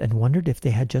concerned and wondered if they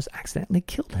had just accidentally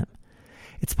killed him.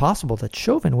 It's possible that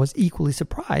Chauvin was equally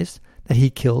surprised that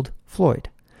he killed Floyd.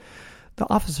 The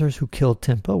officers who killed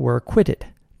Timpa were acquitted.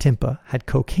 Timpa had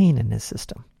cocaine in his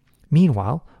system.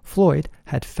 Meanwhile, Floyd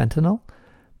had fentanyl,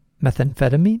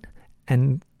 methamphetamine,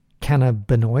 and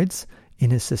cannabinoids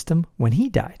in his system when he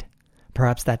died.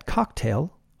 Perhaps that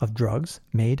cocktail of drugs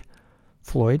made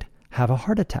Floyd have a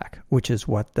heart attack, which is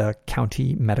what the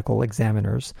county medical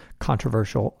examiner's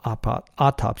controversial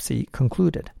autopsy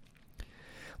concluded.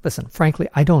 Listen, frankly,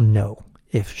 I don't know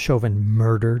if Chauvin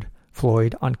murdered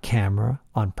Floyd on camera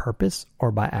on purpose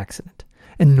or by accident,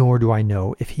 and nor do I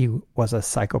know if he was a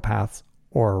psychopath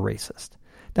or a racist.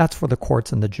 That's for the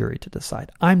courts and the jury to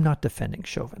decide. I'm not defending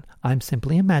Chauvin. I'm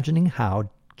simply imagining how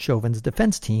Chauvin's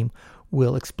defense team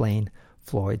will explain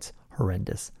Floyd's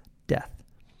horrendous death.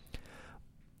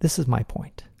 This is my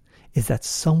point, is that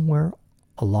somewhere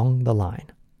along the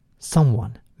line,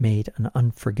 someone made an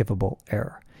unforgivable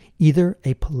error. Either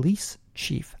a police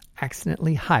chief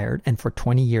accidentally hired and for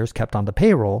 20 years kept on the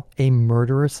payroll a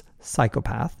murderous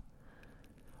psychopath,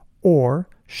 or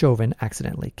Chauvin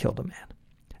accidentally killed a man.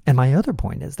 And my other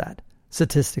point is that,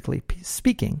 statistically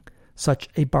speaking, such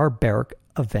a barbaric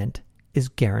event is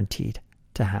guaranteed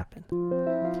to happen.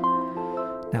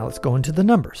 Now let's go into the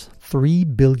numbers. 3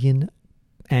 billion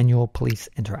annual police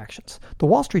interactions. The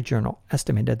Wall Street Journal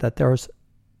estimated that there's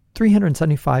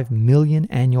 375 million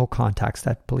annual contacts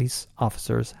that police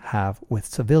officers have with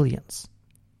civilians,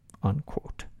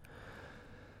 unquote.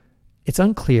 It's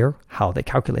unclear how they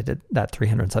calculated that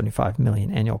 375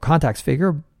 million annual contacts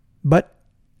figure, but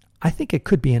I think it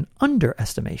could be an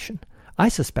underestimation. I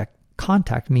suspect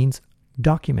contact means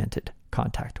documented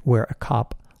contact, where a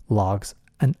cop logs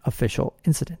an official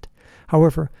incident.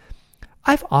 However,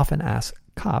 I've often asked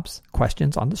cops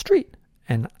questions on the street,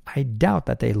 and I doubt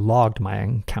that they logged my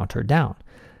encounter down.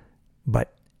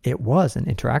 But it was an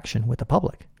interaction with the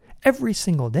public. Every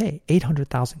single day,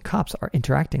 800,000 cops are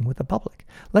interacting with the public.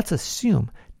 Let's assume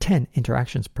 10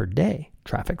 interactions per day.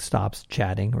 Traffic stops,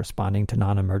 chatting, responding to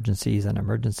non-emergencies and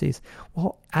emergencies.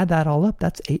 Well, add that all up,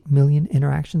 that's 8 million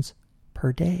interactions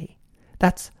per day.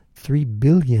 That's 3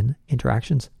 billion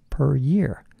interactions per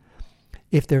year.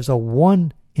 If there's a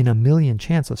 1 in a million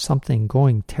chance of something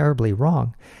going terribly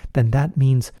wrong, then that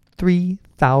means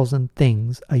 3,000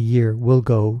 things a year will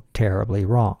go terribly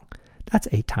wrong. That's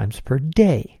 8 times per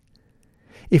day.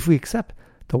 If we accept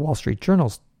the Wall Street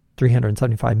Journal's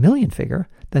 375 million figure,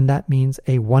 then that means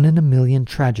a 1 in a million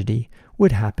tragedy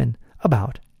would happen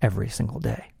about every single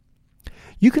day.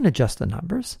 You can adjust the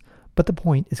numbers, but the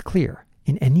point is clear.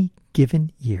 In any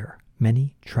given year,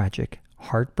 many tragic,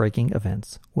 heartbreaking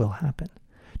events will happen.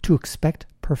 To expect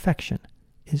perfection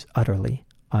is utterly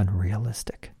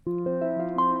unrealistic.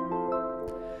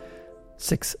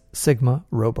 6 Sigma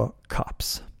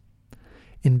Robo-Cops.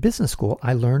 In business school,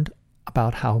 I learned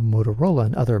about how Motorola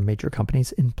and other major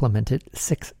companies implemented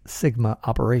 6 Sigma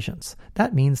operations.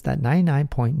 That means that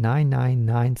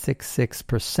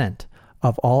 99.99966%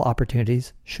 of all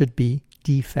opportunities should be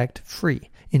defect-free.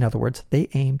 In other words, they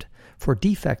aimed for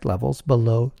defect levels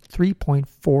below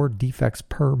 3.4 defects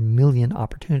per million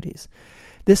opportunities.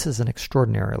 This is an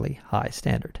extraordinarily high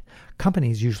standard.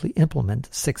 Companies usually implement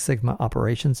 6 Sigma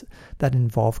operations that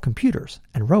involve computers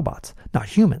and robots, not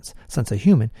humans, since a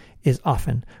human is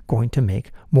often going to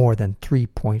make more than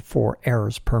 3.4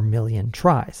 errors per million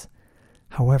tries.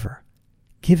 However,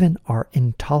 given our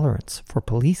intolerance for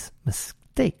police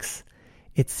mistakes,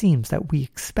 it seems that we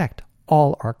expect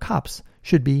all our cops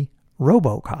should be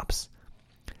robo-cops.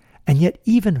 And yet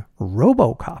even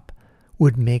RoboCop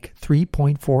would make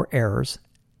 3.4 errors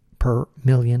per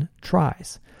million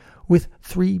tries. With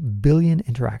 3 billion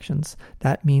interactions,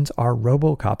 that means our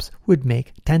RoboCops would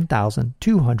make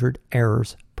 10,200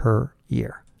 errors per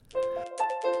year.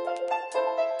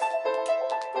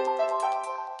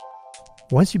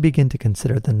 Once you begin to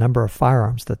consider the number of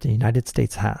firearms that the United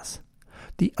States has,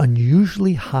 the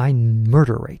unusually high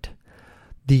murder rate,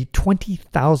 the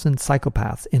 20,000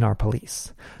 psychopaths in our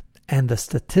police, and the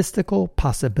statistical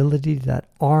possibility that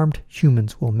armed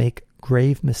humans will make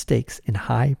grave mistakes in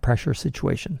high-pressure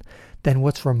situations, then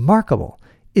what's remarkable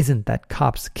isn't that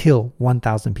cops kill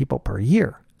 1,000 people per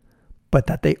year, but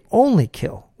that they only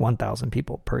kill 1,000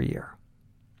 people per year.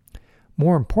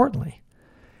 More importantly,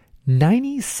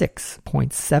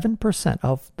 96.7%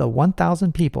 of the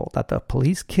 1,000 people that the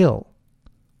police kill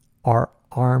are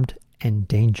armed and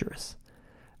dangerous.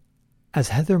 As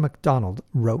Heather McDonald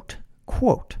wrote,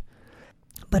 quote,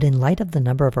 "But in light of the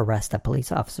number of arrests that police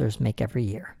officers make every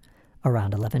year,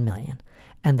 around 11 million,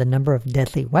 and the number of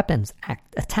deadly weapons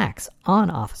attacks on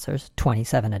officers,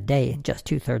 27 a day in just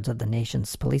 2/3 of the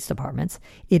nation's police departments,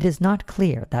 it is not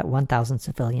clear that 1,000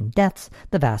 civilian deaths,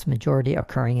 the vast majority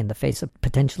occurring in the face of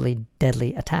potentially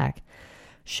deadly attack,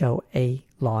 show a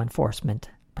law enforcement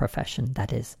profession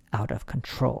that is out of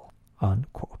control."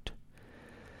 Unquote.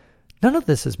 None of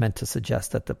this is meant to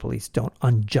suggest that the police don't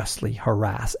unjustly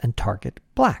harass and target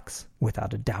blacks.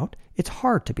 Without a doubt, it's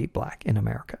hard to be black in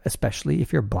America, especially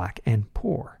if you're black and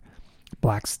poor.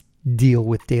 Blacks deal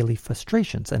with daily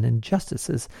frustrations and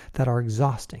injustices that are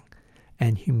exhausting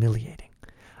and humiliating.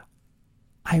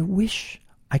 I wish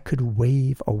I could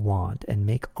wave a wand and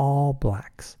make all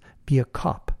blacks be a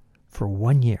cop for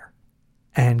 1 year,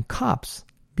 and cops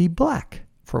be black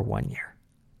for 1 year.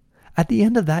 At the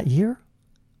end of that year,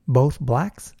 both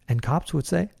blacks and cops would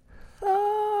say,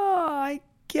 "Oh, I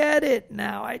get it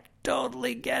now. I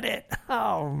totally get it.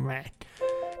 Oh, man.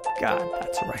 God,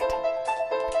 that's right."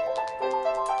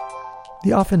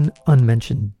 The often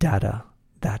unmentioned data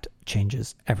that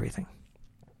changes everything.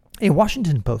 A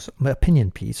Washington Post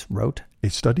opinion piece wrote, "A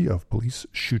study of police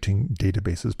shooting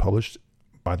databases published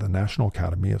by the National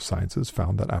Academy of Sciences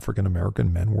found that African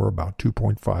American men were about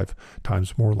 2.5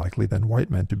 times more likely than white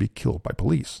men to be killed by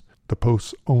police. The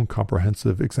Post's own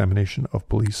comprehensive examination of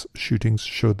police shootings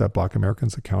showed that black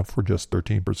Americans account for just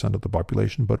 13% of the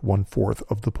population, but 1/4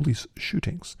 of the police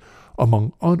shootings.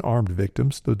 Among unarmed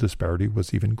victims, the disparity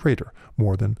was even greater.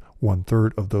 More than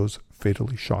 1/3 of those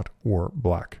fatally shot were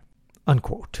black."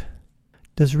 Unquote.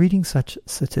 Does reading such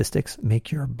statistics make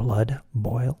your blood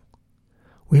boil?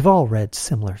 We've all read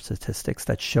similar statistics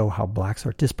that show how blacks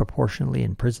are disproportionately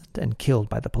imprisoned and killed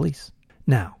by the police.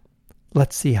 Now,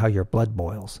 let's see how your blood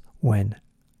boils when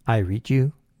I read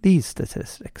you these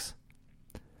statistics.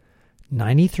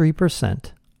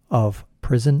 93% of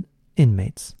prison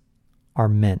inmates are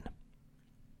men.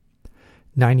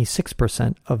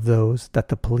 96% of those that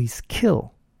the police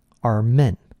kill are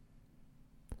men.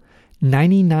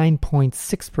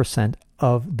 99.6%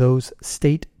 of those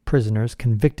state prisoners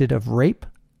convicted of rape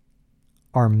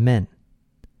are men.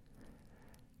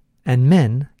 And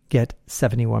men get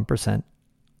 71%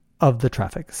 of the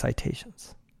traffic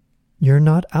citations. You're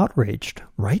not outraged,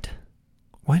 right?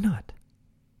 Why not?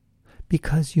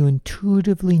 Because you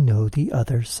intuitively know the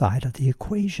other side of the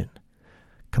equation.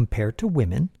 Compared to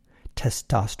women,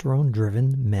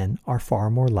 testosterone-driven men are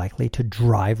far more likely to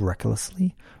drive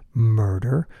recklessly,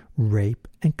 murder, rape,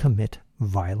 and commit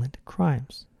violent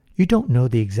crimes. You don't know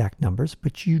the exact numbers,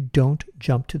 but you don't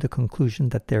jump to the conclusion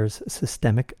that there's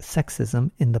systemic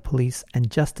sexism in the police and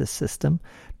justice system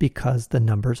because the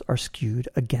numbers are skewed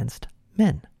against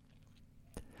men.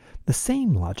 The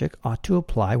same logic ought to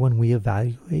apply when we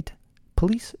evaluate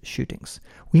police shootings.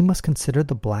 We must consider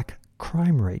the black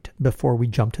crime rate before we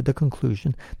jump to the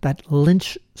conclusion that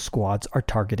lynch squads are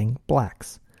targeting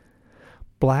blacks.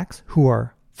 Blacks, who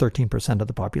are 13% of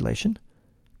the population,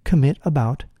 commit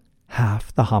about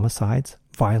half the homicides,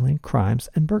 violent crimes,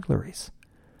 and burglaries,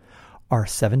 are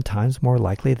 7 times more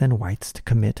likely than whites to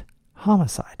commit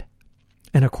homicide.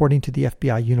 And according to the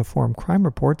FBI Uniform Crime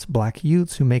Reports, black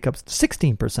youths, who make up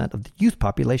 16% of the youth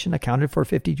population, accounted for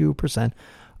 52%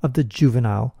 of the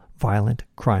juvenile violent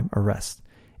crime arrests,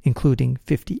 including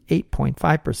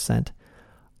 58.5%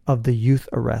 of the youth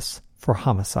arrests for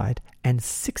homicide and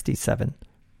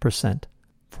 67%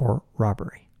 for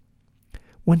robbery.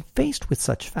 When faced with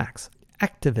such facts,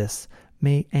 activists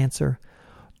may answer,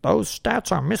 "Those stats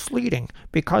are misleading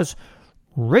because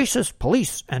racist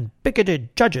police and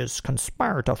bigoted judges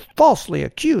conspire to falsely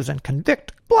accuse and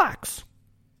convict blacks."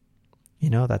 You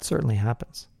know, that certainly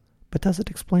happens. But does it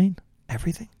explain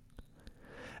everything?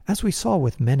 As we saw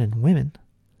with men and women,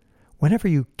 whenever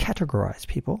you categorize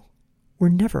people, we're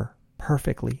never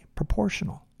perfectly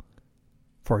proportional.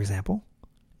 For example,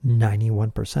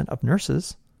 91% of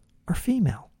nurses are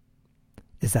female.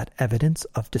 Is that evidence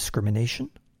of discrimination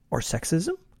or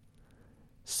sexism?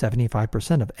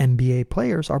 75% of NBA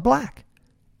players are black.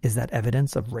 Is that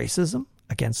evidence of racism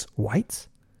against whites?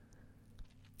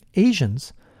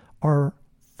 Asians are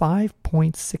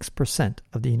 5.6%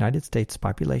 of the United States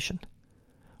population,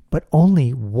 but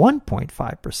only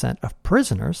 1.5% of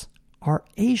prisoners are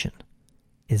Asian.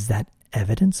 Is that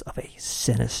evidence of a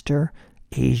sinister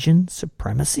Asian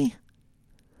supremacy?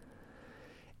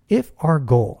 If our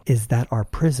goal is that our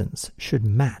prisons should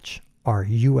match our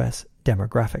U.S.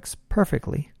 demographics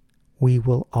perfectly, we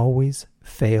will always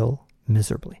fail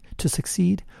miserably. To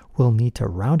succeed, we'll need to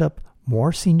round up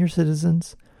more senior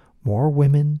citizens, more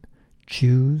women,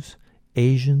 Jews,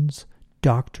 Asians,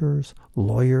 doctors,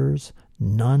 lawyers,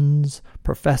 nuns,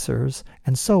 professors,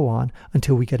 and so on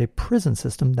until we get a prison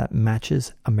system that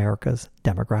matches America's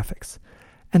demographics.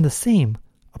 And the same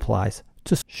applies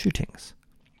to shootings.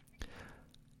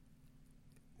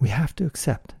 We have to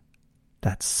accept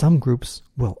that some groups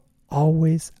will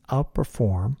always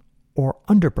outperform or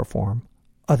underperform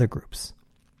other groups.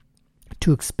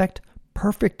 To expect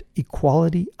perfect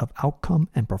equality of outcome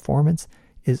and performance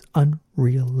is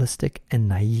unrealistic and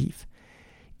naive.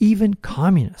 Even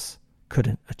communists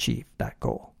couldn't achieve that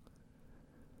goal.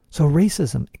 So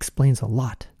racism explains a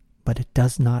lot, but it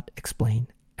does not explain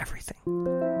everything.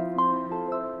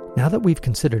 Now that we've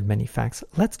considered many facts,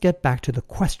 let's get back to the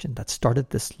question that started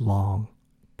this long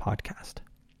podcast.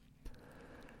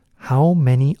 How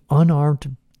many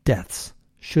unarmed deaths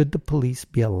should the police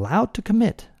be allowed to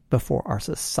commit before our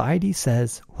society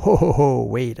says, whoa,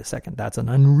 wait a second, that's an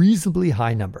unreasonably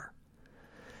high number?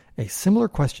 A similar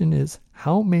question is,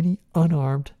 how many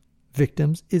unarmed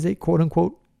victims is a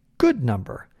quote-unquote good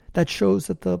number that shows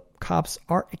that the cops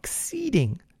are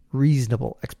exceeding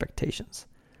reasonable expectations?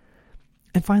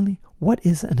 And finally, what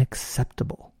is an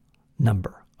acceptable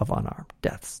number of unarmed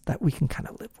deaths that we can kind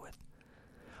of live with?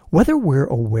 Whether we're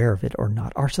aware of it or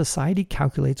not, our society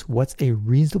calculates what's a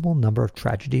reasonable number of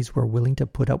tragedies we're willing to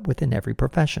put up with in every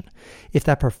profession. If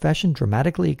that profession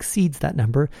dramatically exceeds that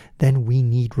number, then we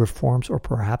need reforms or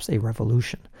perhaps a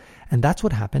revolution. And that's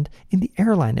what happened in the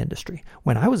airline industry.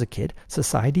 When I was a kid,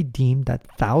 society deemed that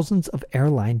thousands of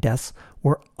airline deaths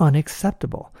were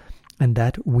unacceptable and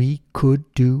that we could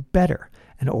do better.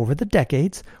 And over the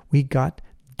decades, we got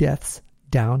deaths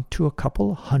down to a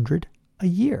couple hundred a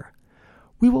year.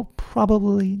 We will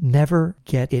probably never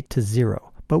get it to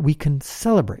zero, but we can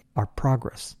celebrate our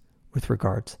progress with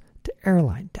regards to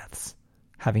airline deaths,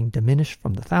 having diminished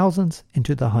from the thousands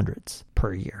into the hundreds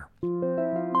per year.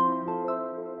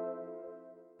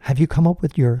 Have you come up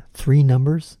with your three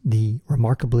numbers? The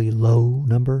remarkably low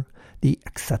number, the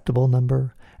acceptable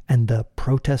number, and the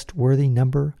protest-worthy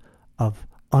number of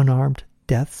unarmed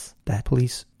deaths that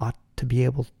police ought to be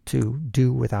able to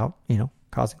do without,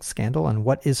 causing scandal, and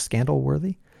what is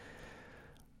scandal-worthy?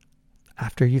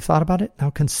 After you've thought about it, now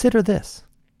consider this,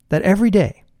 that every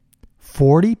day,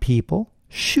 40 people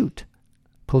shoot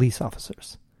police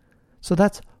officers. So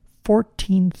that's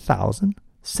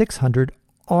 14,600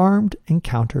 armed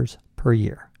encounters per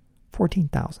year.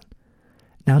 14,000.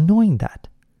 Now, knowing that,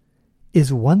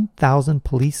 is 1,000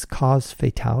 police-caused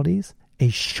fatalities a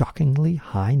shockingly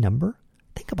high number?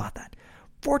 Think about that.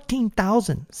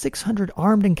 14,600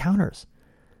 armed encounters.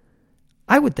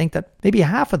 I would think that maybe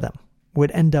half of them would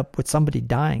end up with somebody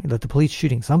dying, that the police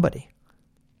shooting somebody.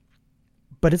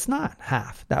 But it's not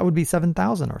half. That would be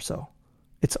 7,000 or so.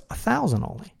 It's 1,000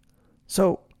 only.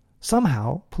 So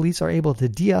somehow police are able to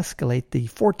de-escalate the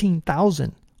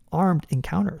 14,000 armed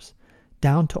encounters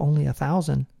down to only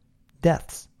 1,000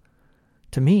 deaths.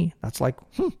 To me, that's like,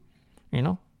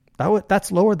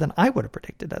 that's lower than I would have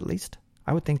predicted, at least.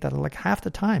 I would think that like half the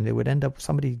time they would end up with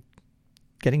somebody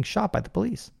getting shot by the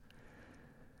police.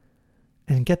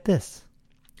 And get this,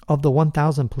 of the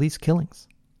 1,000 police killings,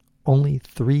 only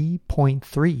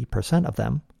 3.3% of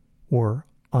them were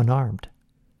unarmed.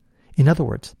 In other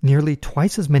words, nearly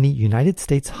twice as many United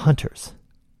States hunters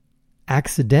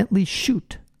accidentally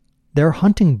shoot their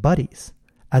hunting buddies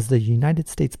as the United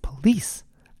States police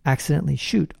accidentally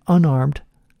shoot unarmed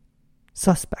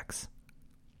suspects.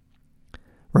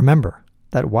 Remember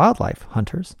that wildlife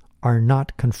hunters are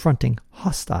not confronting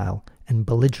hostile and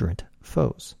belligerent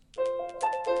foes.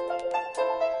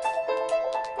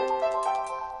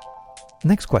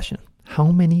 Next question.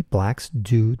 How many blacks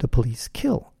do the police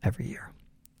kill every year?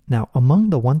 Now,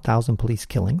 among the 1,000 police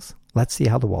killings, let's see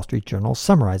how the Wall Street Journal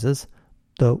summarizes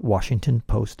the Washington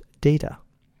Post data.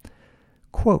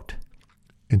 Quote,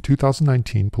 in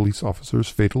 2019, police officers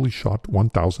fatally shot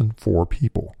 1,004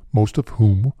 people, most of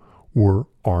whom were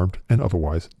armed and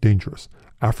otherwise dangerous.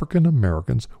 African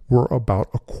Americans were about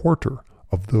a quarter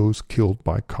of those killed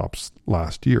by cops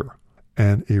last year,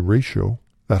 and a ratio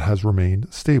that has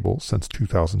remained stable since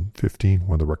 2015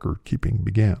 when the record keeping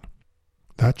began.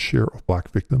 That share of black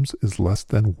victims is less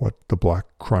than what the black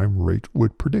crime rate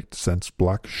would predict, since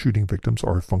black shooting victims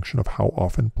are a function of how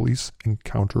often police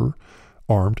encounter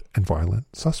armed and violent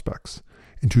suspects.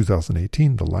 In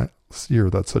 2018, the last year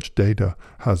that such data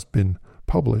has been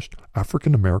published,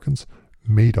 African Americans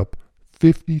made up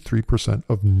 53%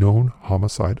 of known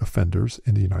homicide offenders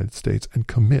in the United States and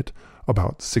commit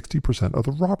about 60% of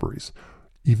the robberies,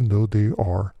 even though they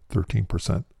are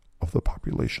 13% of the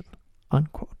population.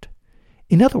 Unquote.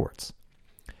 In other words,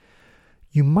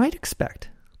 you might expect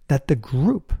that the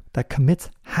group that commits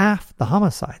half the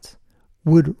homicides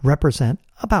would represent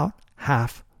about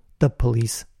half the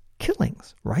police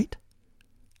killings, right?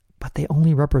 But they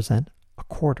only represent a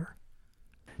quarter.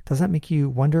 Does that make you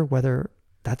wonder whether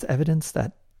that's evidence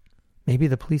that maybe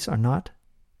the police are not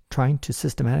trying to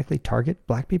systematically target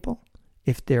black people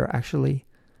if they're actually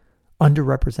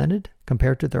underrepresented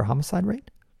compared to their homicide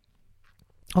rate?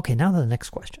 Okay, now the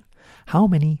next question. How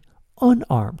many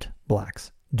unarmed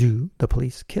blacks do the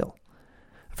police kill?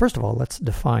 First of all, let's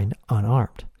define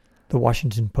unarmed. The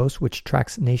Washington Post, which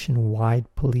tracks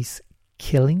nationwide police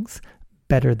killings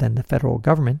better than the federal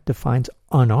government, defines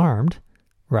unarmed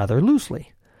rather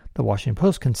loosely. The Washington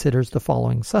Post considers the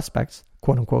following suspects,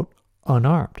 quote-unquote,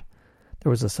 unarmed. There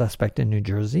was a suspect in New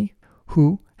Jersey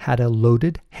who had a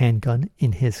loaded handgun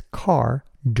in his car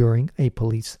during a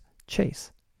police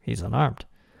chase. He's unarmed.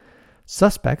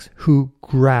 Suspects who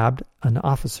grabbed an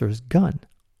officer's gun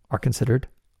are considered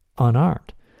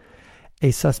unarmed.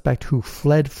 A suspect who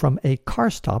fled from a car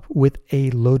stop with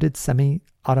a loaded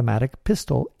semi-automatic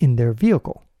pistol in their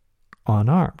vehicle,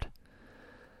 unarmed.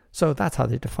 So that's how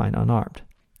they define unarmed.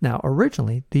 Now,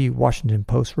 originally, the Washington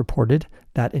Post reported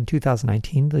that in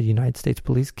 2019, the United States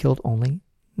police killed only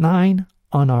 9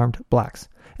 unarmed blacks.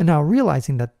 And now,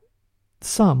 realizing that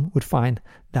some would find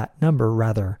that number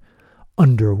rather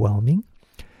underwhelming,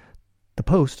 the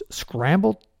Post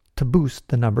scrambled to boost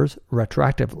the numbers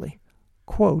retroactively.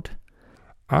 Quote,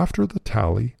 after the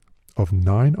tally of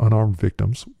 9 unarmed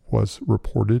victims was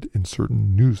reported in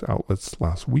certain news outlets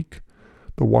last week,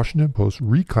 the Washington Post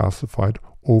reclassified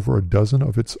over a dozen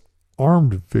of its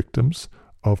armed victims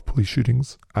of police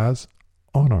shootings as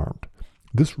unarmed.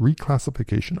 This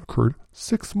reclassification occurred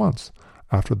 6 months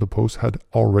after the Post had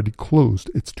already closed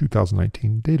its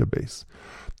 2019 database.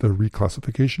 The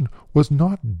reclassification was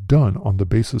not done on the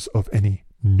basis of any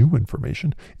new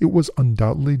information. It was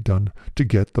undoubtedly done to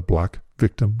get the black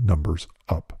victim numbers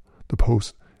up. The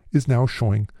Post is now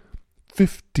showing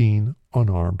 15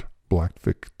 unarmed black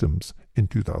victims in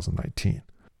 2019.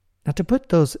 Now, to put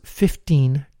those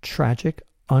 15 tragic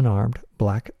unarmed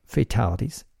black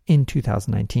fatalities in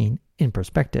 2019 in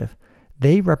perspective,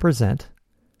 they represent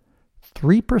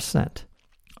 3%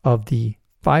 of the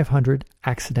 500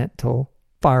 accidental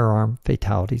firearm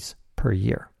fatalities per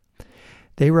year.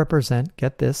 They represent,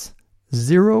 get this,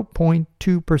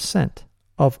 0.2%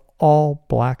 of all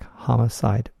black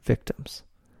homicide victims.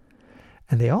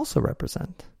 And they also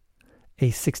represent a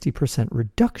 60%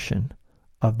 reduction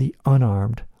of the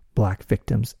unarmed black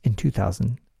victims in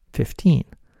 2015,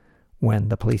 when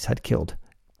the police had killed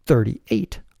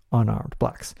 38 unarmed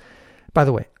blacks. By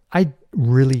the way, I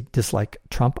really dislike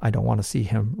Trump. I don't want to see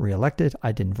him reelected.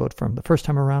 I didn't vote for him the first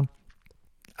time around.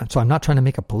 And so I'm not trying to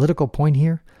make a political point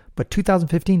here, but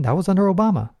 2015, that was under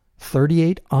Obama.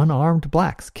 38 unarmed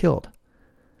blacks killed.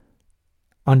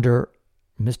 Under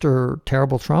Mr.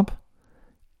 Terrible Trump,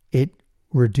 it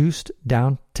reduced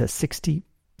down to 60%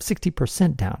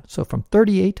 down. So from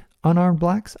 38 unarmed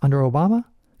blacks under Obama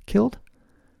killed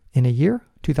in a year,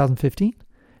 2015,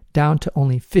 down to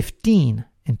only 15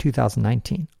 in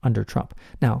 2019 under Trump.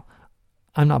 Now,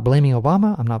 I'm not blaming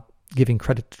Obama. I'm not giving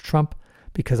credit to Trump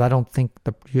because I don't think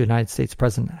the United States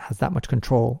president has that much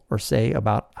control or say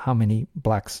about how many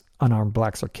blacks, unarmed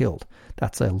blacks, are killed.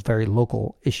 That's a very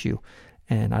local issue.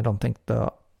 And I don't think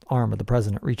the arm of the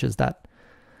president reaches that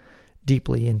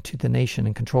deeply into the nation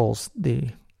and controls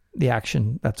the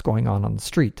action that's going on the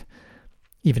street.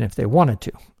 Even if they wanted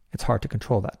to, it's hard to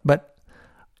control that. But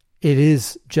it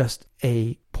is just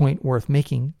a point worth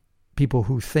making. People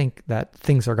who think that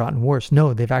things are gotten worse,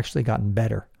 no, they've actually gotten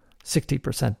better.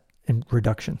 60% in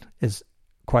reduction is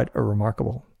quite a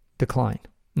remarkable decline.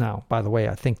 Now, by the way,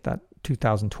 I think that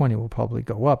 2020 will probably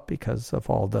go up because of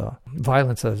all the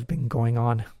violence that has been going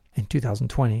on in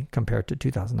 2020 compared to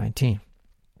 2019.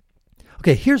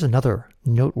 Okay, here's another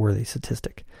noteworthy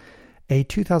statistic. A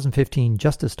 2015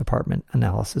 Justice Department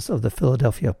analysis of the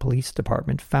Philadelphia Police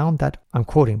Department found that, I'm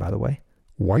quoting by the way,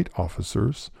 white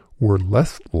officers were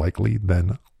less likely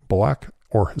than black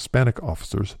or Hispanic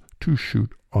officers to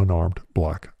shoot unarmed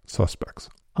black suspects.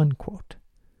 Unquote.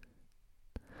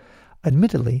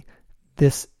 Admittedly,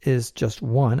 this is just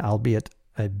one, albeit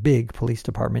a big police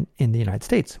department in the United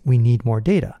States. We need more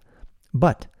data.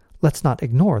 But let's not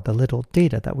ignore the little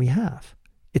data that we have.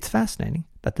 It's fascinating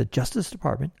that the Justice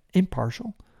Department,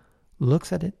 impartial,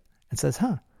 looks at it and says,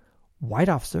 white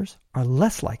officers are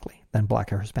less likely than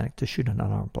black or Hispanic to shoot an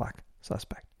unarmed black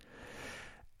suspect.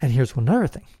 And here's one other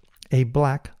thing. A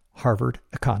black Harvard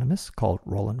economist called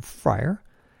Roland Fryer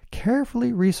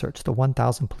carefully researched the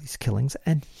 1,000 police killings,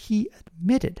 and he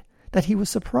admitted that he was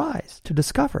surprised to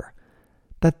discover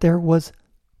that there was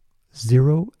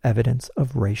zero evidence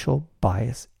of racial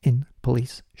bias in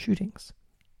police shootings.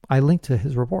 I linked to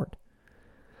his report.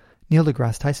 Neil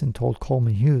deGrasse Tyson told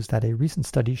Coleman Hughes that a recent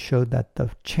study showed that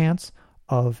the chance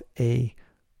of a,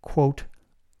 quote,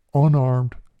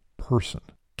 unarmed person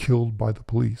killed by the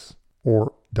police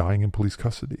or dying in police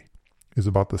custody is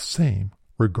about the same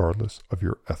regardless of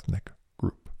your ethnic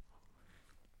group.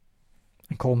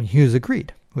 And Coleman Hughes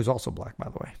agreed, who's also black, by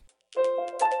the way.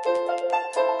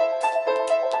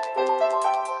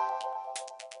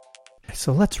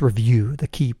 So let's review the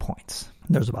key points.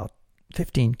 There's about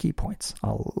 15 key points.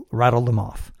 I'll rattle them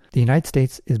off. The United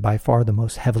States is by far the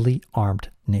most heavily armed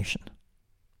nation.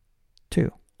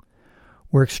 2.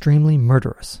 We're extremely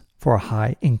murderous for a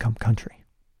high-income country.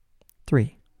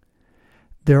 3.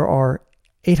 There are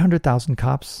 800,000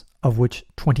 cops, of which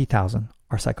 20,000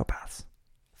 are psychopaths.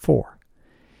 4.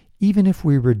 Even if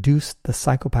we reduce the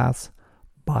psychopaths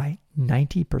by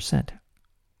 90%,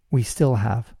 we still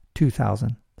have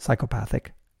 2,000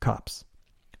 psychopathic cops.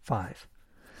 5.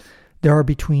 There are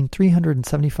between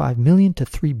 375 million to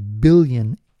 3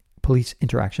 billion police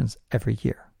interactions every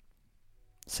year.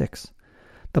 6.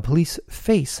 The police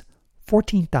face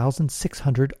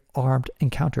 14,600 armed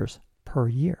encounters per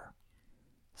year.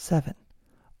 7.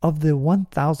 Of the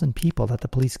 1,000 people that the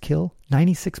police kill,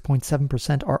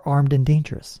 96.7% are armed and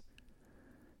dangerous.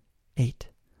 8.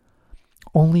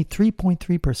 Only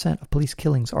 3.3% of police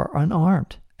killings are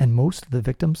unarmed, and most of the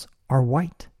victims are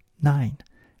white. 9.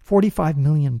 45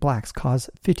 million blacks cause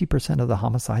 50% of the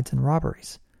homicides and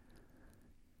robberies.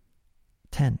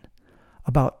 10.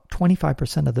 About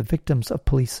 25% of the victims of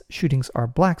police shootings are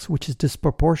blacks, which is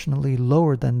disproportionately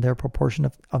lower than their proportion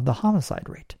of the homicide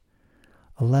rate.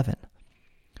 11.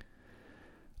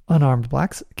 Unarmed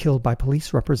blacks killed by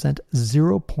police represent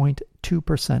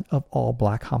 0.2% of all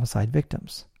black homicide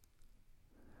victims.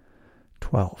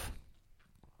 12.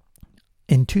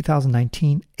 In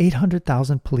 2019,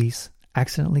 800,000 police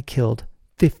accidentally killed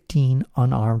 15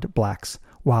 unarmed blacks,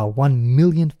 while 1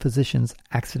 million physicians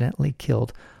accidentally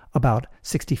killed about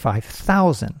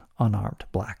 65,000 unarmed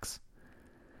blacks.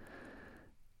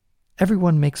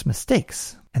 Everyone makes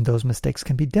mistakes, and those mistakes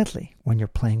can be deadly when you're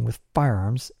playing with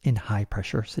firearms in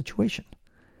high-pressure situation.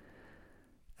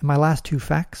 And my last 2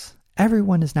 facts,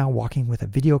 everyone is now walking with a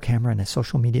video camera and a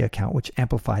social media account which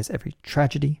amplifies every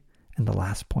tragedy. And the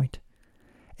last point,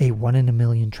 a 1 in a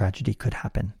million tragedy could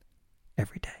happen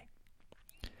every day.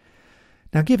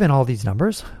 Now, given all these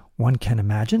numbers, one can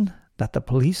imagine that the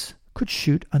police could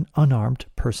shoot an unarmed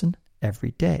person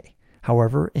every day.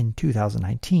 However, in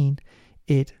 2019,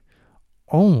 it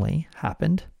only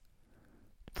happened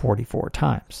 44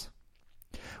 times.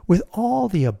 With all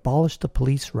the abolish the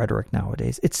police rhetoric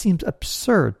nowadays, it seems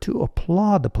absurd to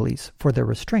applaud the police for their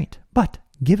restraint. But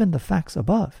given the facts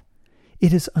above,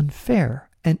 it is unfair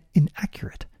and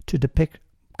inaccurate to depict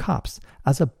cops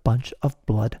as a bunch of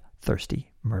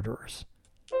bloodthirsty murderers.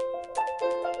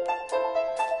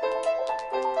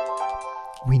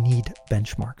 We need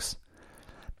benchmarks.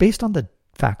 Based on the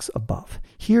facts above,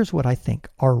 here's what I think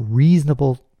are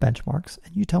reasonable benchmarks,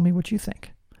 and you tell me what you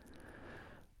think.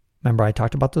 Remember, I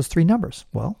talked about those 3 numbers.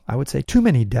 Well, I would say too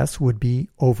many deaths would be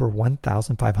over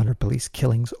 1,500 police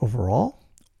killings overall,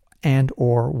 and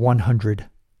or 100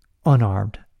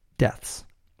 unarmed deaths.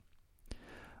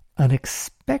 An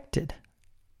expected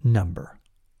number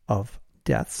of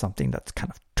deaths, something that's kind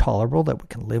of tolerable that we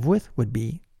can live with, would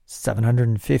be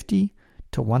 750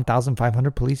 to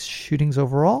 1,500 police shootings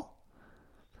overall,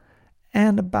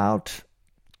 and about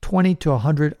 20 to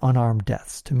 100 unarmed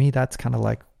deaths. To me, that's kind of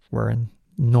like we're in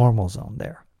normal zone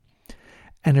there.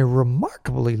 And a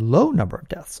remarkably low number of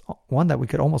deaths, one that we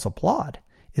could almost applaud,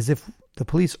 is if the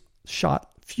police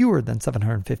shot fewer than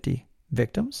 750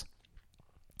 victims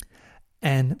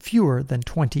and fewer than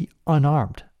 20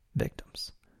 unarmed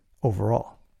victims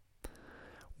overall.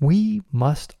 we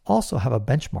must also have a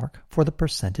benchmark for the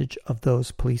percentage of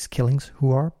those police killings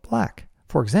who are black.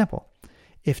 For example,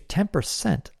 if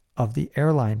 10% of the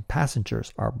airline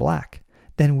passengers are black,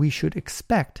 then we should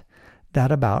expect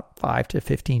that about 5 to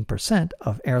 15%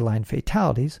 of airline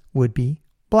fatalities would be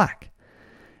black.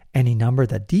 Any number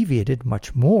that deviated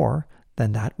much more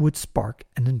than that would spark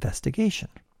an investigation.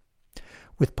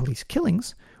 With police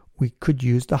killings, we could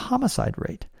use the homicide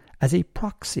rate as a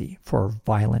proxy for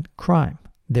violent crime.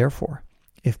 Therefore,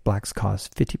 if blacks cause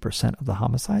 50% of the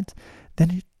homicides,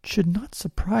 then it should not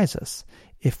surprise us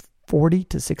if 40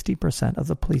 to 60% of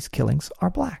the police killings are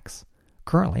blacks.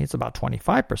 Currently, it's about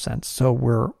 25%, so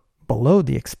we're below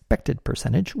the expected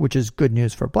percentage, which is good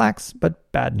news for blacks,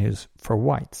 but bad news for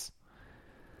whites.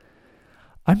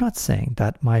 I'm not saying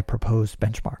that my proposed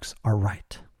benchmarks are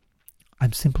right.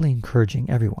 I'm simply encouraging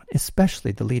everyone,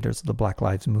 especially the leaders of the Black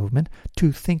Lives Movement,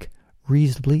 to think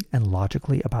reasonably and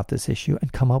logically about this issue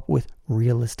and come up with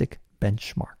realistic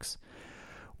benchmarks.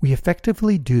 We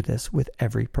effectively do this with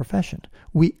every profession.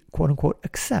 We, quote-unquote,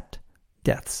 accept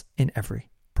deaths in every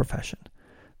profession.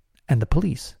 And the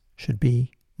police should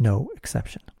be no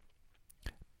exception.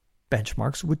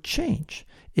 Benchmarks would change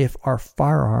if our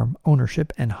firearm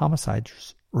ownership and homicide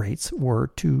rates were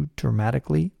to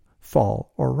dramatically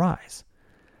fall or rise.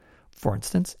 For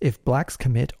instance, if blacks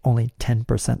commit only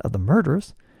 10% of the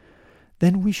murders,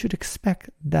 then we should expect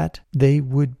that they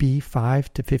would be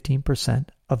 5 to 15%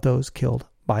 of those killed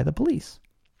by the police.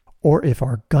 Or if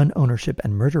our gun ownership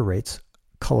and murder rates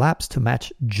collapse to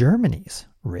match Germany's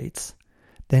rates,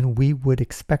 then we would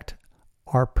expect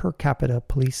our per capita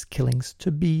police killings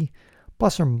to be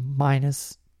plus or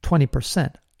minus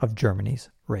 20% of Germany's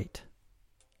rate.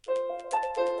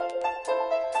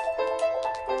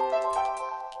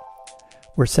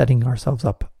 We're setting ourselves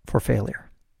up for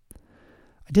failure.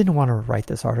 I didn't want to write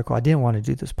this article. I didn't want to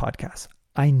do this podcast.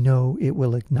 I know it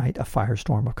will ignite a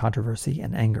firestorm of controversy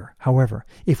and anger. However,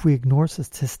 if we ignore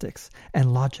statistics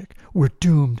and logic, we're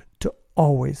doomed to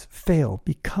always fail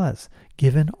because,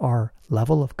 given our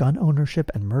level of gun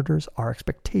ownership and murders, our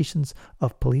expectations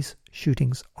of police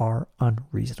shootings are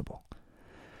unreasonable.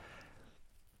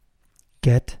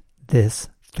 Get this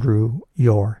through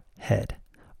your head.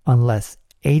 Unless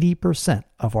 80%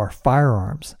 of our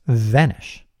firearms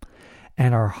vanish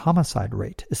and our homicide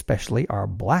rate, especially our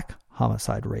black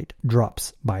homicide rate,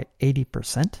 drops by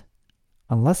 80%,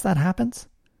 unless that happens,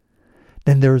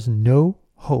 then there's no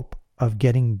hope of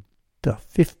getting the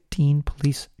 15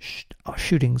 police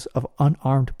shootings of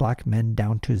unarmed black men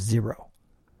down to zero.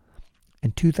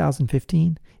 In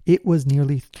 2015, it was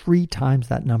nearly 3 times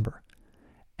that number,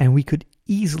 and we could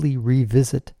easily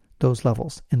revisit those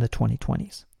levels in the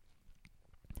 2020s.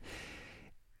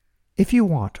 If you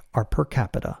want our per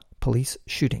capita police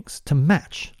shootings to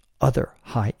match other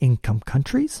high-income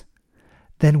countries,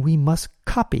 then we must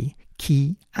copy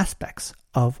key aspects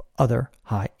of other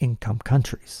high-income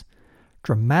countries,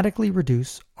 dramatically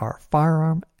reduce our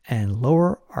firearm and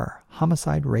lower our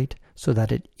homicide rate so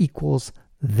that it equals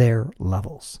their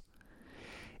levels.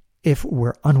 If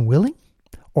we're unwilling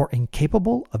or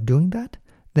incapable of doing that,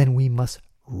 then we must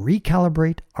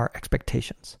recalibrate our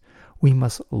expectations. We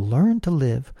must learn to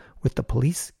live with the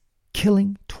police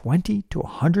killing 20 to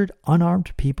 100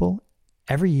 unarmed people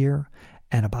every year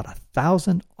and about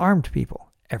 1,000 armed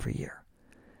people every year.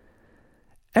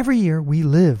 Every year we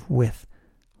live with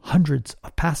hundreds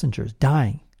of passengers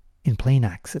dying in plane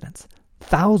accidents,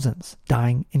 thousands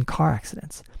dying in car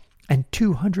accidents, and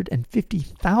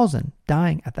 250,000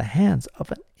 dying at the hands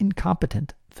of an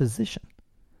incompetent physician.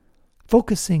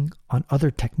 Focusing on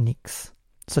other techniques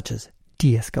such as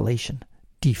de-escalation,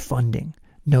 defunding,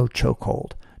 no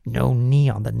chokehold, no knee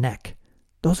on the neck,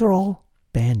 those are all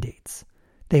band-aids.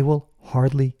 They will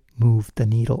hardly move the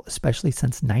needle, especially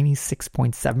since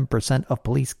 96.7% of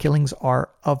police killings are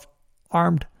of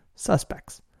armed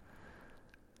suspects.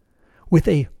 With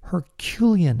a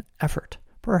Herculean effort,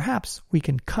 perhaps we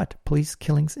can cut police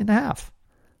killings in half,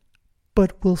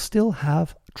 but we'll still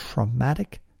have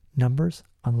traumatic numbers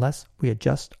unless we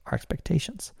adjust our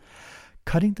expectations.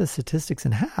 Cutting the statistics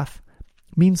in half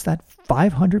means that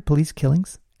 500 police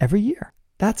killings every year.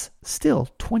 That's still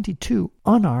 22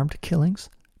 unarmed killings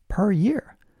per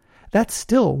year. That's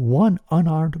still 1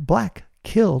 unarmed black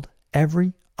killed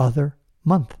every other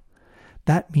month.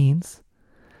 That means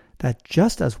that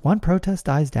just as one protest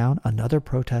dies down, another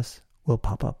protest will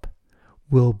pop up.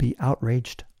 We'll be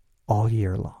outraged all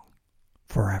year long,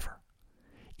 forever.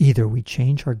 Either we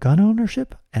change our gun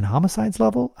ownership and homicide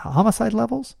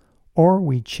levels, or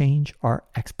we change our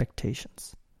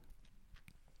expectations.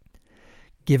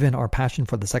 Given our passion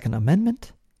for the Second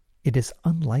Amendment, it is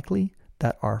unlikely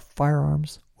that our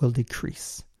firearms will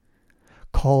decrease.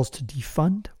 Calls to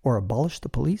defund or abolish the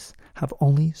police have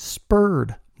only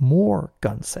spurred more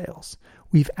gun sales.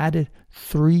 We've added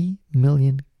 3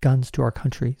 million guns to our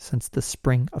country since the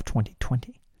spring of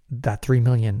 2020. That 3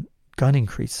 million gun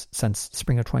increase since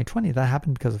spring of 2020, that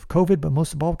happened because of COVID, but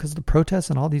most of all because of the protests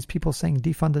and all these people saying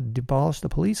defund and abolish the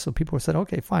police. So people said,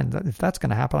 okay, fine, if that's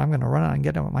going to happen, I'm going to run out and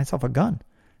get myself a gun.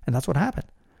 And that's what happened.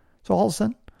 So all of a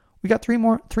sudden, we got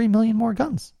 3 million more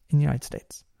guns in the United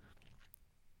States.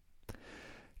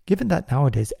 Given that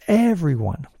nowadays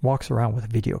everyone walks around with a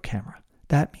video camera,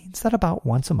 that means that about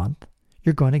once a month,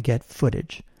 you're going to get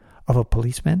footage of a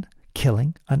policeman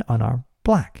killing an unarmed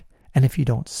black. And if you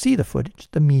don't see the footage,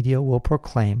 the media will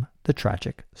proclaim the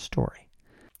tragic story.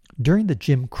 During the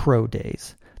Jim Crow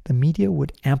days, the media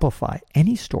would amplify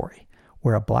any story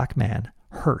where a black man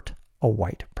hurt a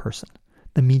white person.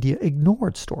 The media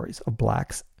ignored stories of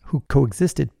blacks who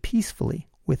coexisted peacefully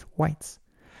with whites.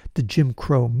 The Jim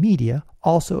Crow media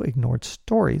also ignored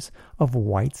stories of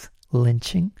whites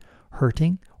lynching,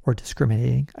 hurting, or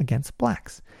discriminating against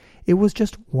blacks. It was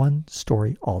just one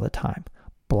story all the time.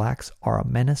 Blacks are a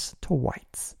menace to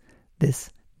whites. This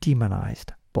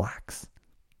demonized blacks.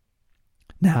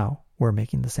 Now we're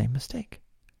making the same mistake.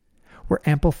 We're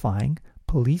amplifying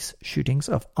police shootings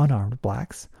of unarmed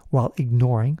blacks while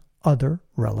ignoring other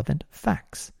relevant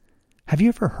facts. Have you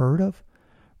ever heard of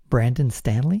Brandon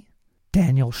Stanley,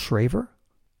 Daniel Shraver,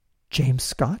 James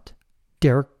Scott,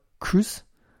 Derek Cruz,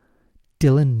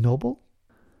 Dylan Noble?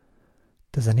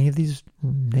 Does any of these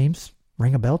names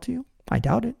ring a bell to you? I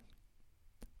doubt it.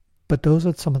 But those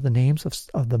are some of the names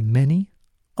of the many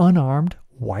unarmed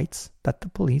whites that the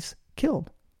police killed.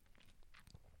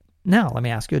 Now, let me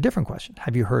ask you a different question.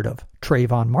 Have you heard of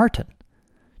Trayvon Martin,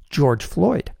 George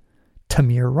Floyd,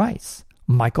 Tamir Rice,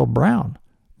 Michael Brown,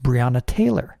 Breonna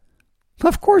Taylor?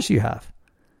 Of course you have.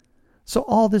 So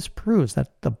all this proves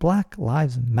that the Black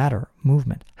Lives Matter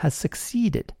movement has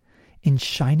succeeded in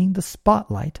shining the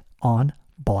spotlight on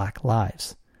Black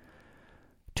lives.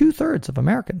 2/3 of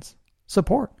Americans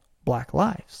support Black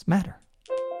Lives Matter.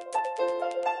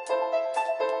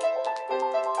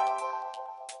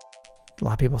 A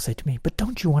lot of people say to me, but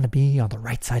don't you want to be on the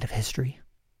right side of history?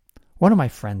 One of my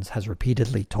friends has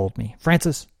repeatedly told me,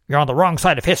 Francis, you're on the wrong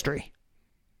side of history.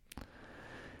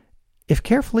 If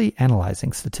carefully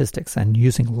analyzing statistics and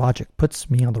using logic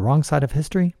puts me on the wrong side of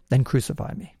history, then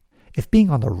crucify me. If being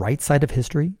on the right side of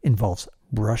history involves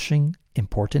brushing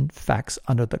important facts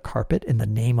under the carpet in the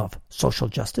name of social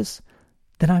justice,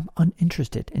 then I'm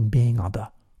uninterested in being on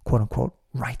the quote-unquote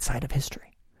right side of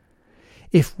history.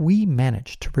 If we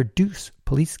manage to reduce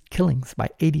police killings by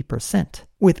 80%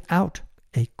 without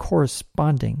a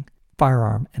corresponding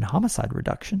firearm and homicide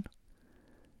reduction,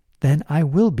 then I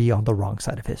will be on the wrong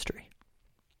side of history.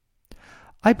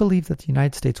 I believe that the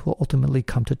United States will ultimately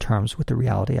come to terms with the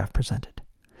reality I've presented.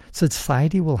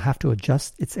 Society will have to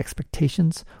adjust its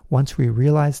expectations once we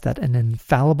realize that an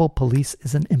infallible police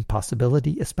is an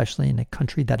impossibility, especially in a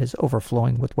country that is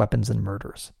overflowing with weapons and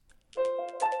murders.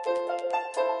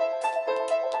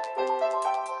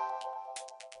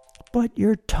 But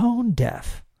you're tone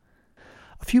deaf.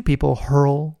 A few people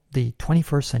hurl the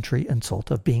 21st century insult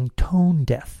of being tone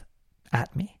deaf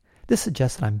at me. This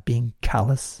suggests that I'm being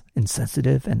callous,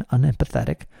 insensitive, and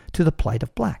unempathetic to the plight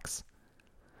of blacks.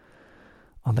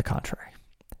 On the contrary,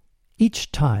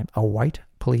 each time a white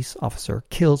police officer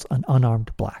kills an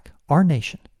unarmed black, our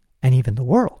nation, and even the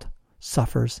world,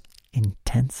 suffers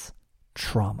intense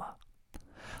trauma.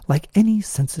 Like any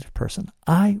sensitive person,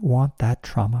 I want that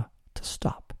trauma to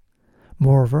stop.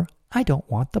 Moreover, I don't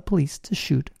want the police to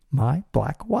shoot my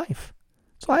black wife.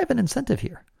 So I have an incentive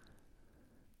here.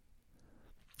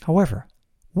 However,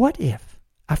 what if,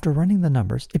 after running the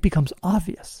numbers, it becomes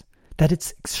obvious that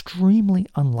it's extremely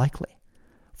unlikely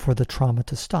for the trauma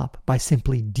to stop by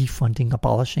simply defunding,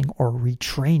 abolishing, or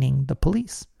retraining the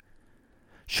police?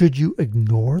 Should you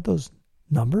ignore those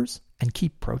numbers and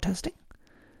keep protesting?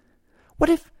 What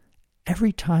if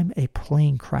every time a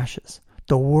plane crashes,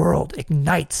 the world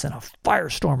ignites in a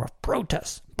firestorm of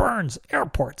protests, burns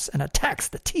airports, and attacks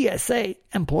the TSA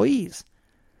employees?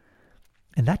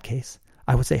 In that case,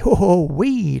 I would say,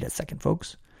 wait a second,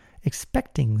 folks.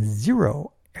 Expecting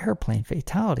 0 airplane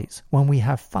fatalities when we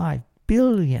have 5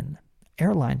 billion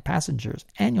airline passengers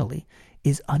annually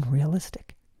is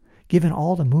unrealistic. Given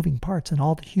all the moving parts and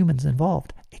all the humans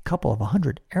involved, a couple of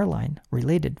 100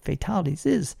 airline-related fatalities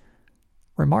is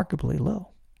remarkably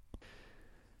low.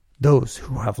 Those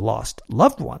who have lost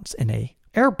loved ones in an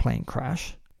airplane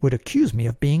crash would accuse me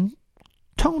of being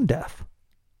tone deaf.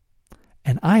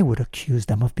 And I would accuse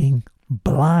them of being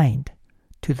blind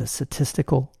to the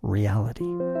statistical reality.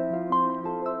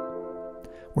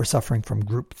 We're suffering from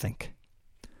groupthink.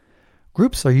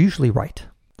 Groups are usually right.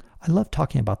 I love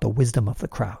talking about the wisdom of the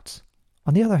crowds.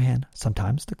 On the other hand,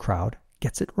 sometimes the crowd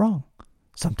gets it wrong.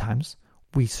 Sometimes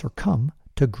we succumb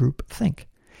to groupthink.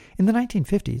 In the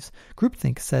 1950s,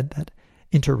 groupthink said that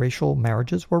interracial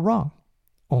marriages were wrong.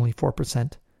 Only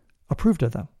 4% approved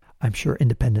of them. I'm sure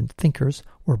independent thinkers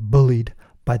were bullied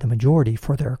by the majority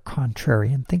for their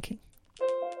contrarian thinking.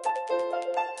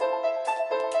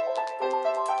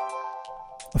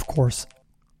 Of course,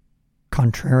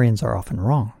 contrarians are often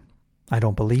wrong. I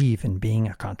don't believe in being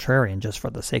a contrarian just for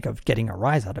the sake of getting a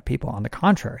rise out of people. On the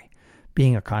contrary,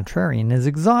 being a contrarian is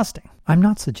exhausting. I'm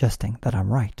not suggesting that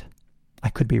I'm right. I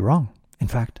could be wrong. In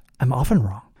fact, I'm often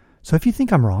wrong. So if you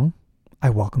think I'm wrong, I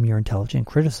welcome your intelligent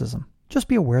criticism. Just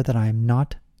be aware that I am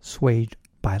not swayed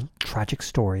by tragic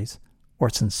stories or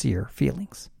sincere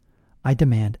feelings. I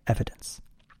demand evidence,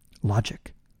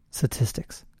 logic,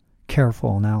 statistics,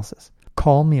 careful analysis.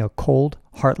 Call me a cold,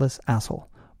 heartless asshole,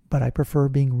 but I prefer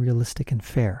being realistic and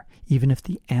fair, even if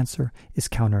the answer is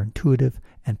counterintuitive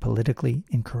and politically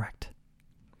incorrect.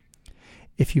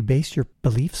 If you base your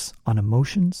beliefs on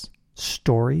emotions,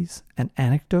 stories, and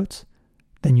anecdotes,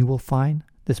 then you will find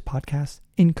this podcast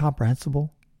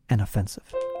incomprehensible and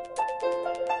offensive.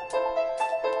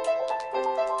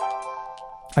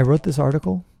 I wrote this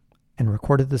article and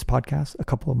recorded this podcast a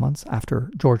couple of months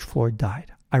after George Floyd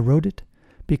died. I wrote it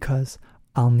because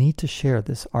I'll need to share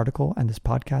this article and this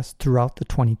podcast throughout the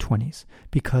 2020s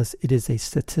because it is a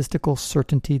statistical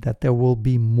certainty that there will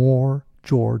be more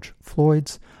George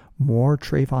Floyds, more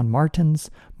Trayvon Martins,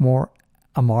 more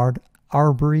Ahmaud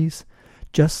Arbery's,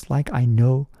 just like I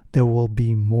know there will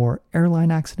be more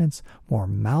airline accidents, more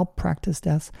malpractice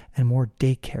deaths, and more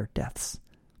daycare deaths.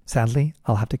 Sadly,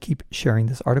 I'll have to keep sharing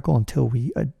this article until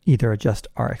we either adjust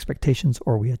our expectations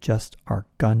or we adjust our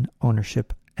gun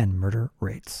ownership and murder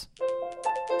rates.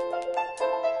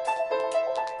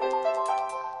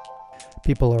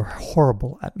 People are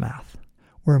horrible at math.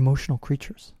 We're emotional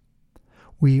creatures.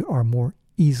 We are more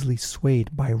easily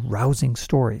swayed by rousing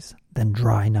stories than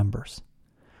dry numbers.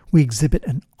 We exhibit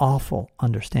an awful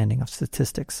understanding of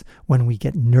statistics when we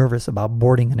get nervous about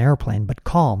boarding an airplane, but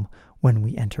calm when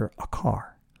we enter a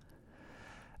car.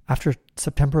 After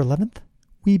September 11th,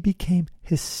 we became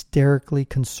hysterically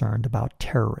concerned about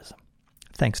terrorism.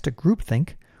 Thanks to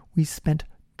groupthink, we spent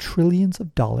trillions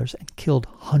of dollars and killed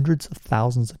hundreds of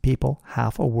thousands of people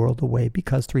half a world away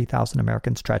because 3,000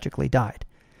 Americans tragically died.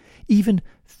 Even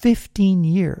 15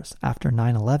 years after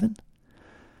 9/11,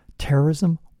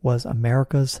 terrorism was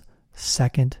America's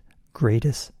second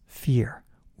greatest fear,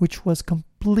 which was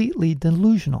completely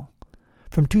delusional.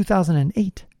 From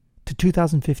 2008 to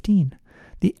 2015,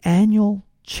 the annual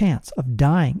chance of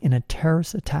dying in a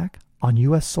terrorist attack on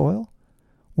U.S. soil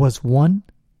was 1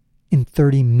 in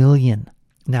 30 million.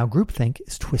 Now groupthink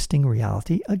is twisting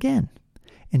reality again.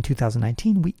 In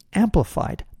 2019, we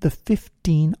amplified the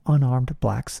 15 unarmed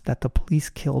blacks that the police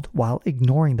killed while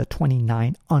ignoring the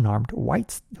 29 unarmed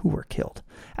whites who were killed.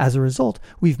 As a result,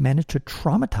 we've managed to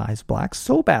traumatize blacks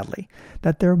so badly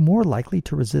that they're more likely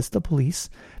to resist the police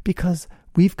because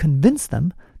we've convinced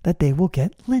them that they will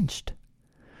get lynched.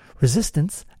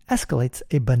 Resistance escalates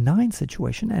a benign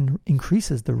situation and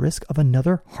increases the risk of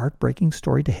another heartbreaking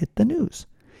story to hit the news.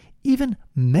 Even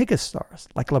megastars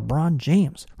like LeBron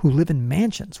James, who live in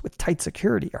mansions with tight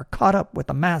security, are caught up with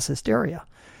the mass hysteria.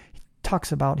 He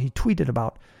tweeted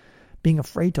about being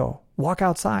afraid to walk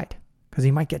outside because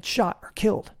he might get shot or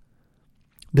killed.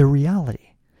 The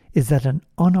reality is that an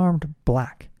unarmed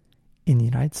black in the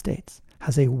United States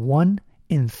has a 1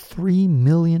 in 3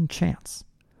 million chance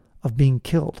of being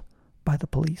killed by the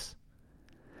police.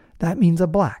 That means a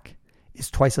black is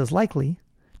twice as likely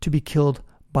to be killed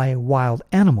by a wild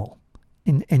animal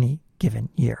in any given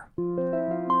year.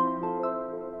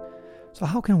 So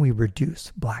how can we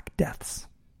reduce black deaths?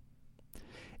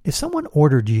 If someone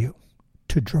ordered you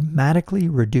to dramatically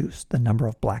reduce the number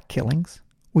of black killings,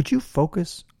 would you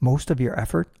focus most of your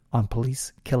effort on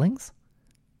police killings?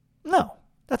 No,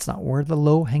 that's not where the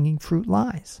low-hanging fruit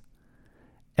lies.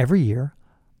 Every year,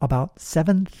 about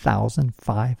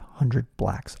 7,500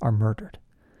 blacks are murdered.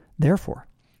 Therefore,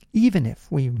 even if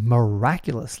we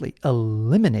miraculously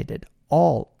eliminated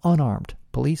all unarmed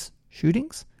police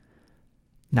shootings,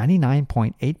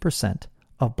 99.8%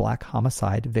 of black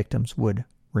homicide victims would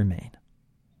remain.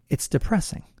 It's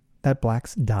depressing that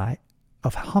blacks die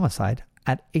of homicide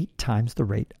at 8 times the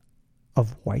rate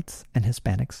of whites and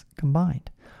Hispanics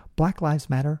combined. Black Lives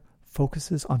Matter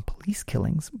focuses on police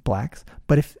killings, blacks,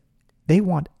 but if they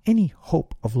want any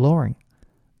hope of lowering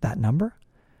that number,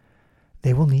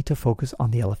 they will need to focus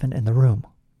on the elephant in the room,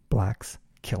 blacks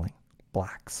killing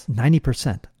blacks.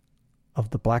 90% of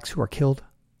the blacks who are killed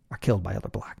by other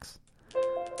blacks.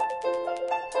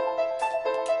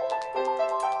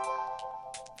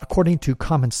 According to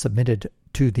comments submitted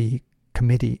to the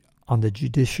Committee on the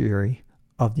Judiciary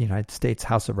of the United States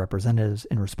House of Representatives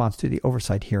in response to the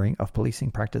oversight hearing of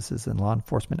policing practices and law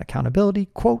enforcement accountability,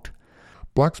 quote,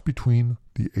 blacks between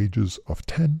the ages of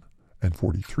 10 and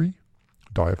 43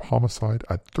 die of homicide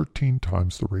at 13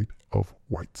 times the rate of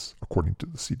whites, according to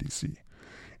the CDC.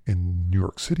 In New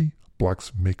York City,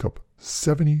 blacks make up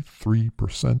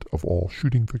 73% of all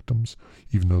shooting victims,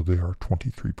 even though they are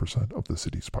 23% of the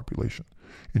city's population.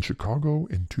 In Chicago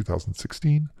in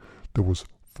 2016, there was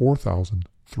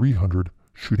 4,300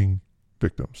 shooting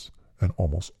victims, and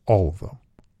almost all of them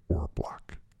were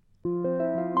black.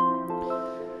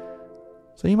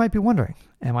 So you might be wondering,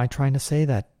 am I trying to say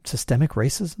that systemic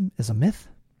racism is a myth?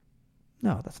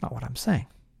 No, that's not what I'm saying.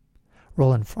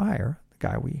 Roland Fryer, the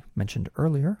guy we mentioned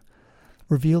earlier,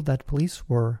 revealed that police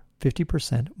were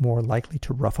 50% more likely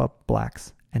to rough up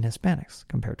blacks and Hispanics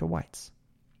compared to whites.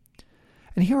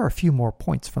 And here are a few more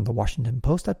points from the Washington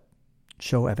Post that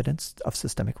show evidence of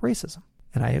systemic racism.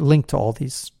 And I linked to all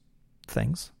these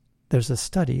things. There's a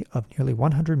study of nearly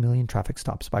 100 million traffic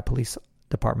stops by police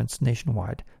departments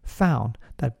nationwide found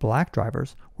that black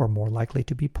drivers were more likely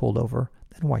to be pulled over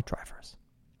than white drivers.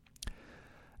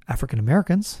 African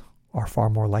Americans are far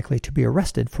more likely to be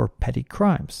arrested for petty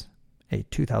crimes. A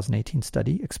 2018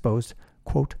 study exposed,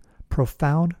 quote,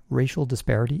 profound racial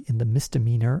disparity in the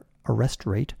misdemeanor arrest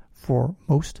rate for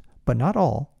most, but not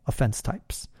all, offense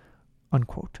types,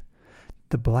 unquote.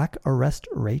 The black arrest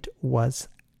rate was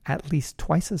at least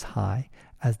twice as high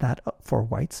as that for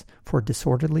whites for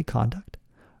disorderly conduct,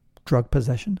 drug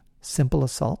possession, simple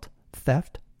assault,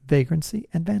 theft, vagrancy,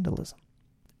 and vandalism.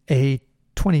 A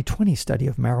 2020 study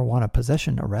of marijuana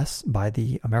possession arrests by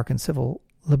the American Civil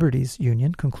Liberties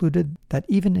Union concluded that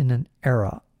even in an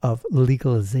era of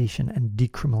legalization and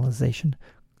decriminalization,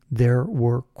 there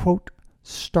were, quote,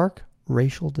 stark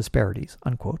racial disparities,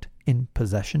 unquote, in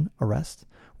possession arrests,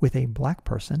 with a black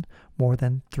person more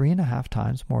than 3.5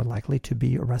 times more likely to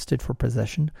be arrested for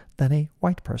possession than a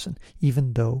white person,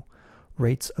 even though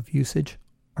rates of usage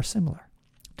are similar.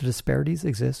 The disparities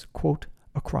exist, quote,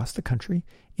 across the country,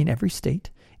 in every state,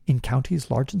 in counties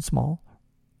large and small,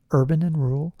 urban and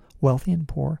rural, wealthy and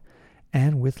poor,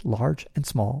 and with large and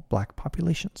small black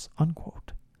populations,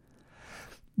 unquote.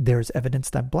 There is evidence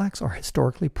that blacks are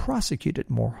historically prosecuted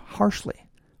more harshly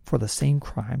for the same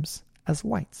crimes as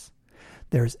whites.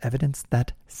 There is evidence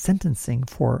that sentencing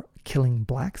for killing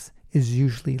blacks is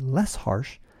usually less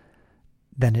harsh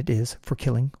than it is for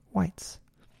killing whites.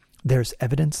 There's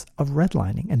evidence of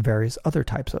redlining and various other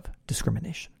types of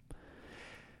discrimination.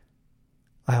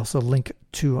 I also link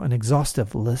to an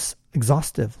exhaustive list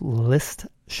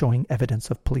showing evidence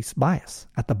of police bias.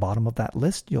 At the bottom of that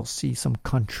list, you'll see some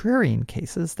contrarian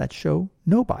cases that show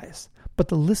no bias, but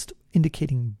the list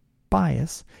indicating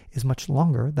bias is much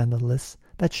longer than the list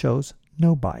that shows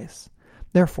no bias.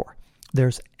 Therefore,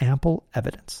 there's ample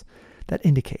evidence that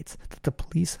indicates that the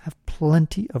police have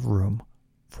plenty of room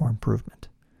for improvement.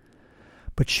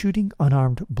 But shooting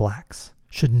unarmed blacks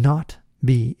should not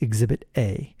be Exhibit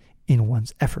A in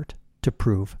one's effort to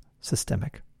prove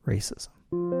systemic racism.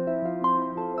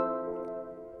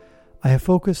 I have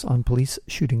focused on police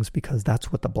shootings because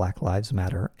that's what the Black Lives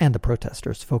Matter and the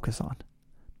protesters focus on.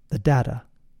 The data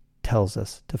tells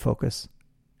us to focus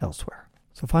elsewhere.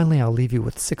 So finally, I'll leave you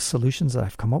with 6 solutions that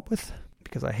I've come up with,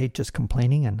 because I hate just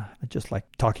complaining and I just like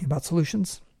talking about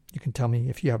solutions. You can tell me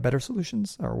if you have better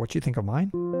solutions or what you think of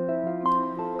mine.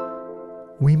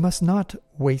 We must not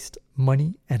waste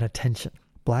money and attention.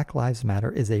 Black Lives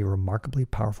Matter is a remarkably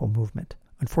powerful movement.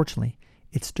 Unfortunately,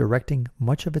 it's directing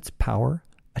much of its power,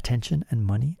 attention, and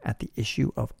money at the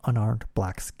issue of unarmed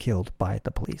blacks killed by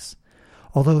the police.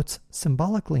 Although it's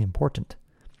symbolically important,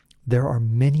 there are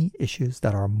many issues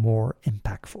that are more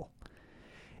impactful.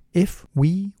 If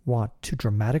we want to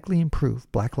dramatically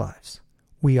improve black lives,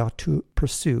 we ought to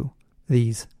pursue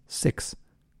these 6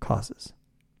 causes.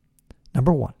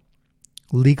 Number 1,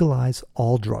 legalize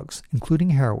all drugs,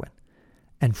 including heroin,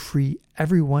 and free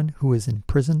everyone who is in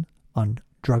prison on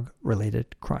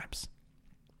drug-related crimes.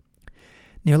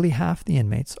 Nearly half the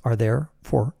inmates are there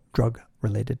for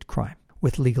drug-related crime.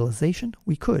 With legalization,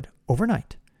 we could,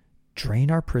 overnight,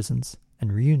 drain our prisons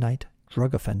and reunite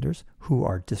drug offenders who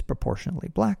are disproportionately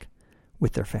black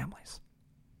with their families.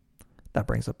 That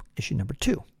brings up issue number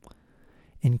 2.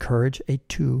 Encourage a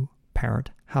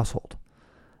 2-parent household.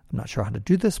 I'm not sure how to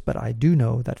do this, but I do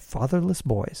know that fatherless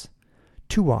boys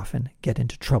too often get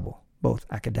into trouble, both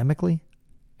academically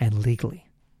and legally.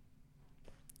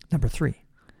 Number 3,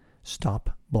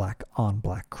 Stop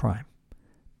black-on-black crime.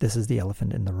 This is the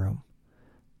elephant in the room.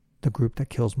 The group that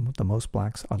kills the most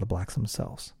blacks are the blacks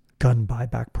themselves. Gun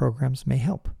buyback programs may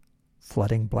help.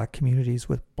 Flooding black communities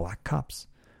with black cops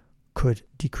could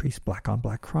decrease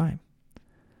black-on-black crime.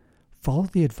 Follow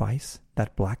the advice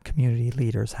that black community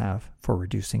leaders have for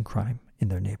reducing crime in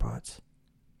their neighborhoods.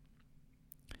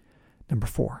 Number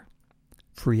 4,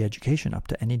 free education up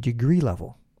to any degree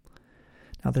level.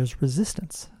 Now, there's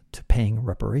resistance to paying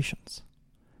reparations.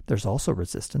 There's also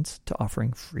resistance to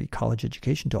offering free college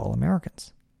education to all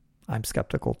Americans. I'm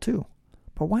skeptical too,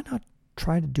 but why not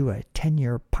try to do a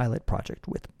 10-year pilot project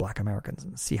with black Americans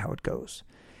and see how it goes?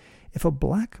 If a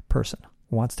black person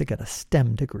wants to get a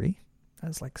STEM degree,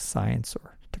 as like science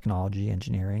or technology,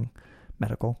 engineering,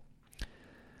 medical,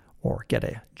 or get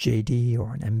a JD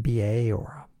or an MBA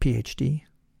or a PhD,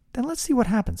 then let's see what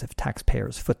happens if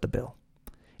taxpayers foot the bill.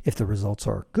 If the results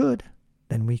are good,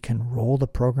 then we can roll the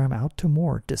program out to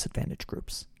more disadvantaged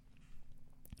groups.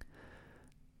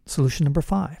 Solution number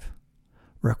 5,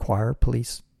 require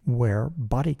police wear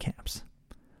body cams,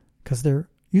 because they're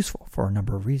useful for a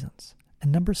number of reasons.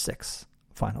 And number 6,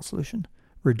 final solution,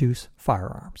 reduce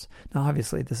firearms. Now,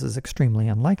 obviously, this is extremely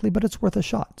unlikely, but it's worth a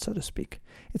shot, so to speak.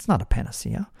 It's not a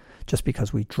panacea. Just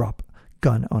because we drop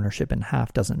gun ownership in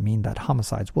half doesn't mean that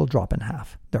homicides will drop in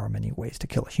half. There are many ways to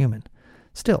kill a human.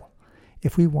 Still,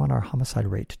 if we want our homicide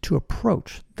rate to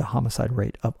approach the homicide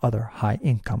rate of other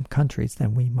high-income countries,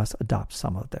 then we must adopt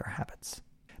some of their habits.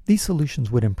 These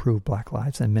solutions would improve black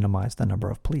lives and minimize the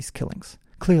number of police killings.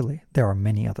 Clearly, there are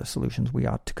many other solutions we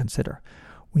ought to consider.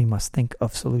 We must think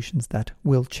of solutions that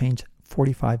will change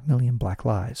 45 million black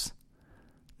lives,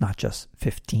 not just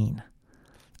 15.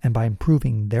 And by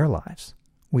improving their lives,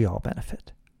 we all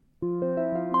benefit.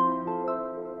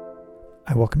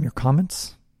 I welcome your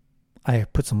comments. I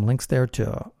put some links there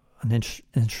to an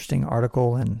interesting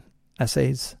article and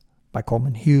essays by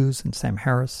Coleman Hughes and Sam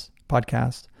Harris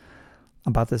podcast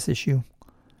about this issue.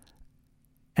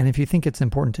 And if you think it's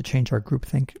important to change our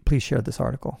groupthink, please share this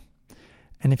article.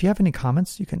 And if you have any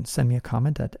comments, you can send me a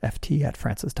comment at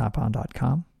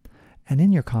ft@francistapon.com. And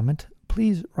in your comment,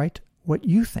 please write what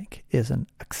you think is an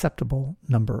acceptable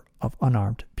number of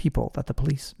unarmed people that the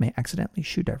police may accidentally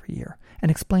shoot every year, and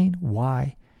explain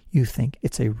why you think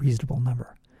it's a reasonable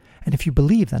number. And if you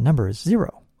believe that number is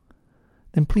 0,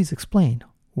 then please explain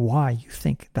why you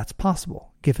think that's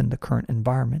possible given the current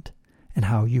environment and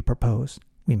how you propose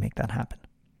we make that happen.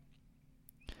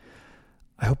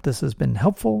 I hope this has been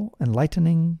helpful,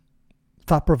 enlightening,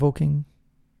 thought-provoking,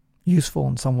 useful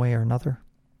in some way or another.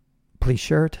 Please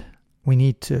share it. We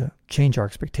need to change our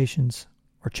expectations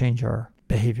or change our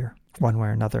behavior one way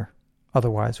or another.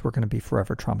 Otherwise, we're going to be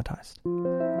forever traumatized.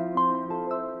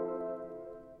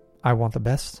 I want the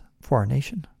best for our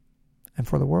nation and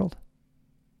for the world.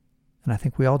 And I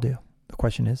think we all do. The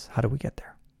question is, how do we get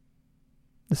there?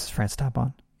 This is Francis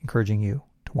Tapon, encouraging you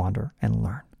to wander and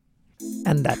learn.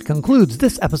 And that concludes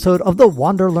this episode of the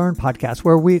Wander Learn podcast,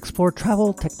 where we explore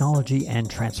travel, technology, and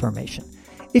transformation.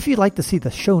 If you'd like to see the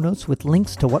show notes with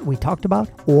links to what we talked about,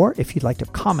 or if you'd like to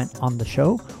comment on the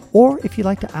show, or if you'd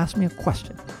like to ask me a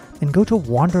question, then go to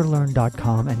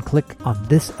wanderlearn.com and click on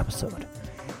this episode.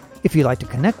 If you'd like to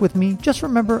connect with me, just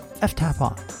remember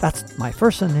ftapon. That's my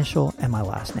first initial and my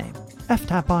last name.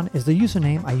 ftapon is the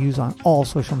username I use on all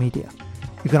social media.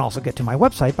 You can also get to my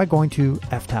website by going to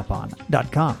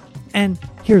ftapon.com. And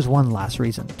here's one last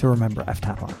reason to remember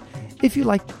ftapon. If you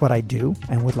like what I do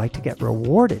and would like to get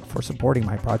rewarded for supporting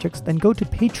my projects, then go to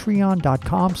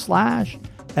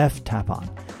patreon.com/ftapon.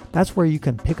 That's where you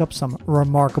can pick up some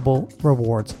remarkable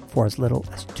rewards for as little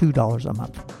as $2 a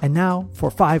month. And now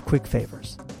for 5 quick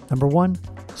favors. Number 1,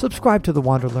 subscribe to the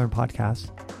Wander Learn podcast.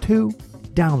 2,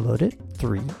 download it.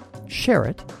 3, share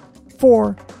it.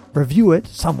 4, review it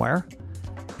somewhere.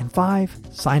 And 5,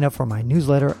 sign up for my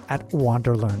newsletter at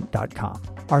wanderlearn.com.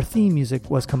 Our theme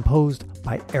music was composed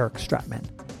by Eric Stratman.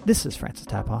 This is Francis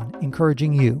Tapon,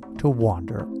 encouraging you to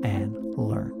wander and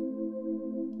learn.